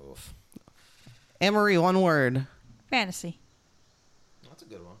 Okay. Oof. Anne-Marie, 1 word. Fantasy. That's a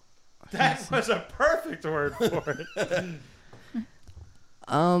good one. That was a perfect word for it.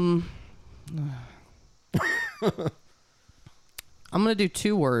 I'm going to do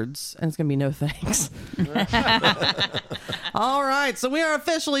 2 words, and it's going to be no thanks. All right, so we are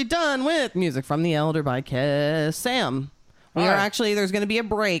officially done with Music from the Elder by Kiss. Sam, we are actually, there's going to be a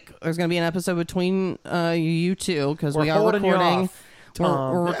break. There's going to be an episode between you two, because we are recording.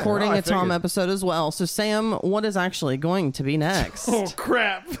 We're recording a Tom episode as well. So, Sam, what is actually going to be next? Oh,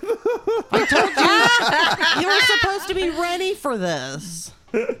 crap. I told you. You were supposed to be ready for this.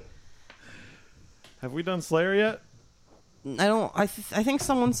 Have we done Slayer yet? I think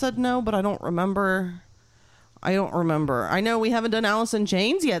someone said no, but I don't remember. I know we haven't done Alice in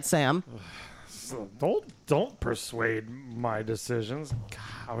Chains yet, Sam. So don't persuade my decisions.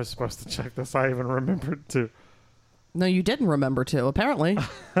 God, I was supposed to check this. I even remembered to. No, you didn't remember to, apparently.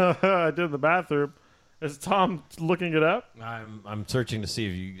 I did in the bathroom. Is Tom looking it up? I'm searching to see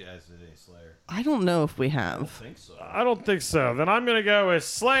if you guys did any Slayer. I don't know if we have. I don't think so. Then I'm going to go with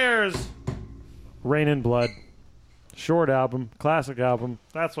Slayer's Rain in Blood. Short album, classic album.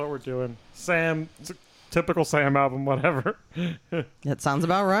 That's what we're doing. Sam, it's a typical Sam album, whatever. That sounds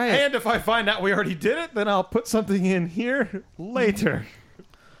about right. And if I find out we already did it, then I'll put something in here later.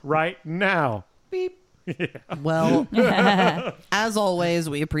 Right now. Beep. Yeah. Well, as always,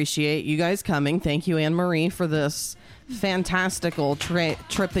 we appreciate you guys coming. Thank you, Anne Marie, for this fantastical trip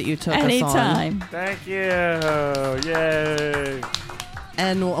that you took us on. Anytime. Thank you. Yay.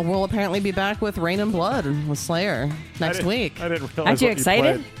 And we'll apparently be back with Rain and Blood with Slayer next week. I didn't realize. Aren't you what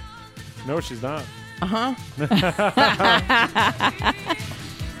excited? played. No, she's not. Uh-huh.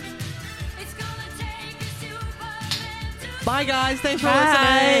 Bye, guys. Thanks for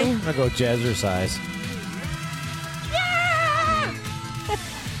Bye. listening. I'll go jazzercise.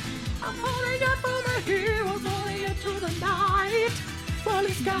 I'm holding up for the heroes, holding it through the night. Well,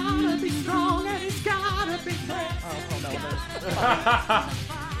 he's gotta be strong and he's gotta be brave. Oh, no,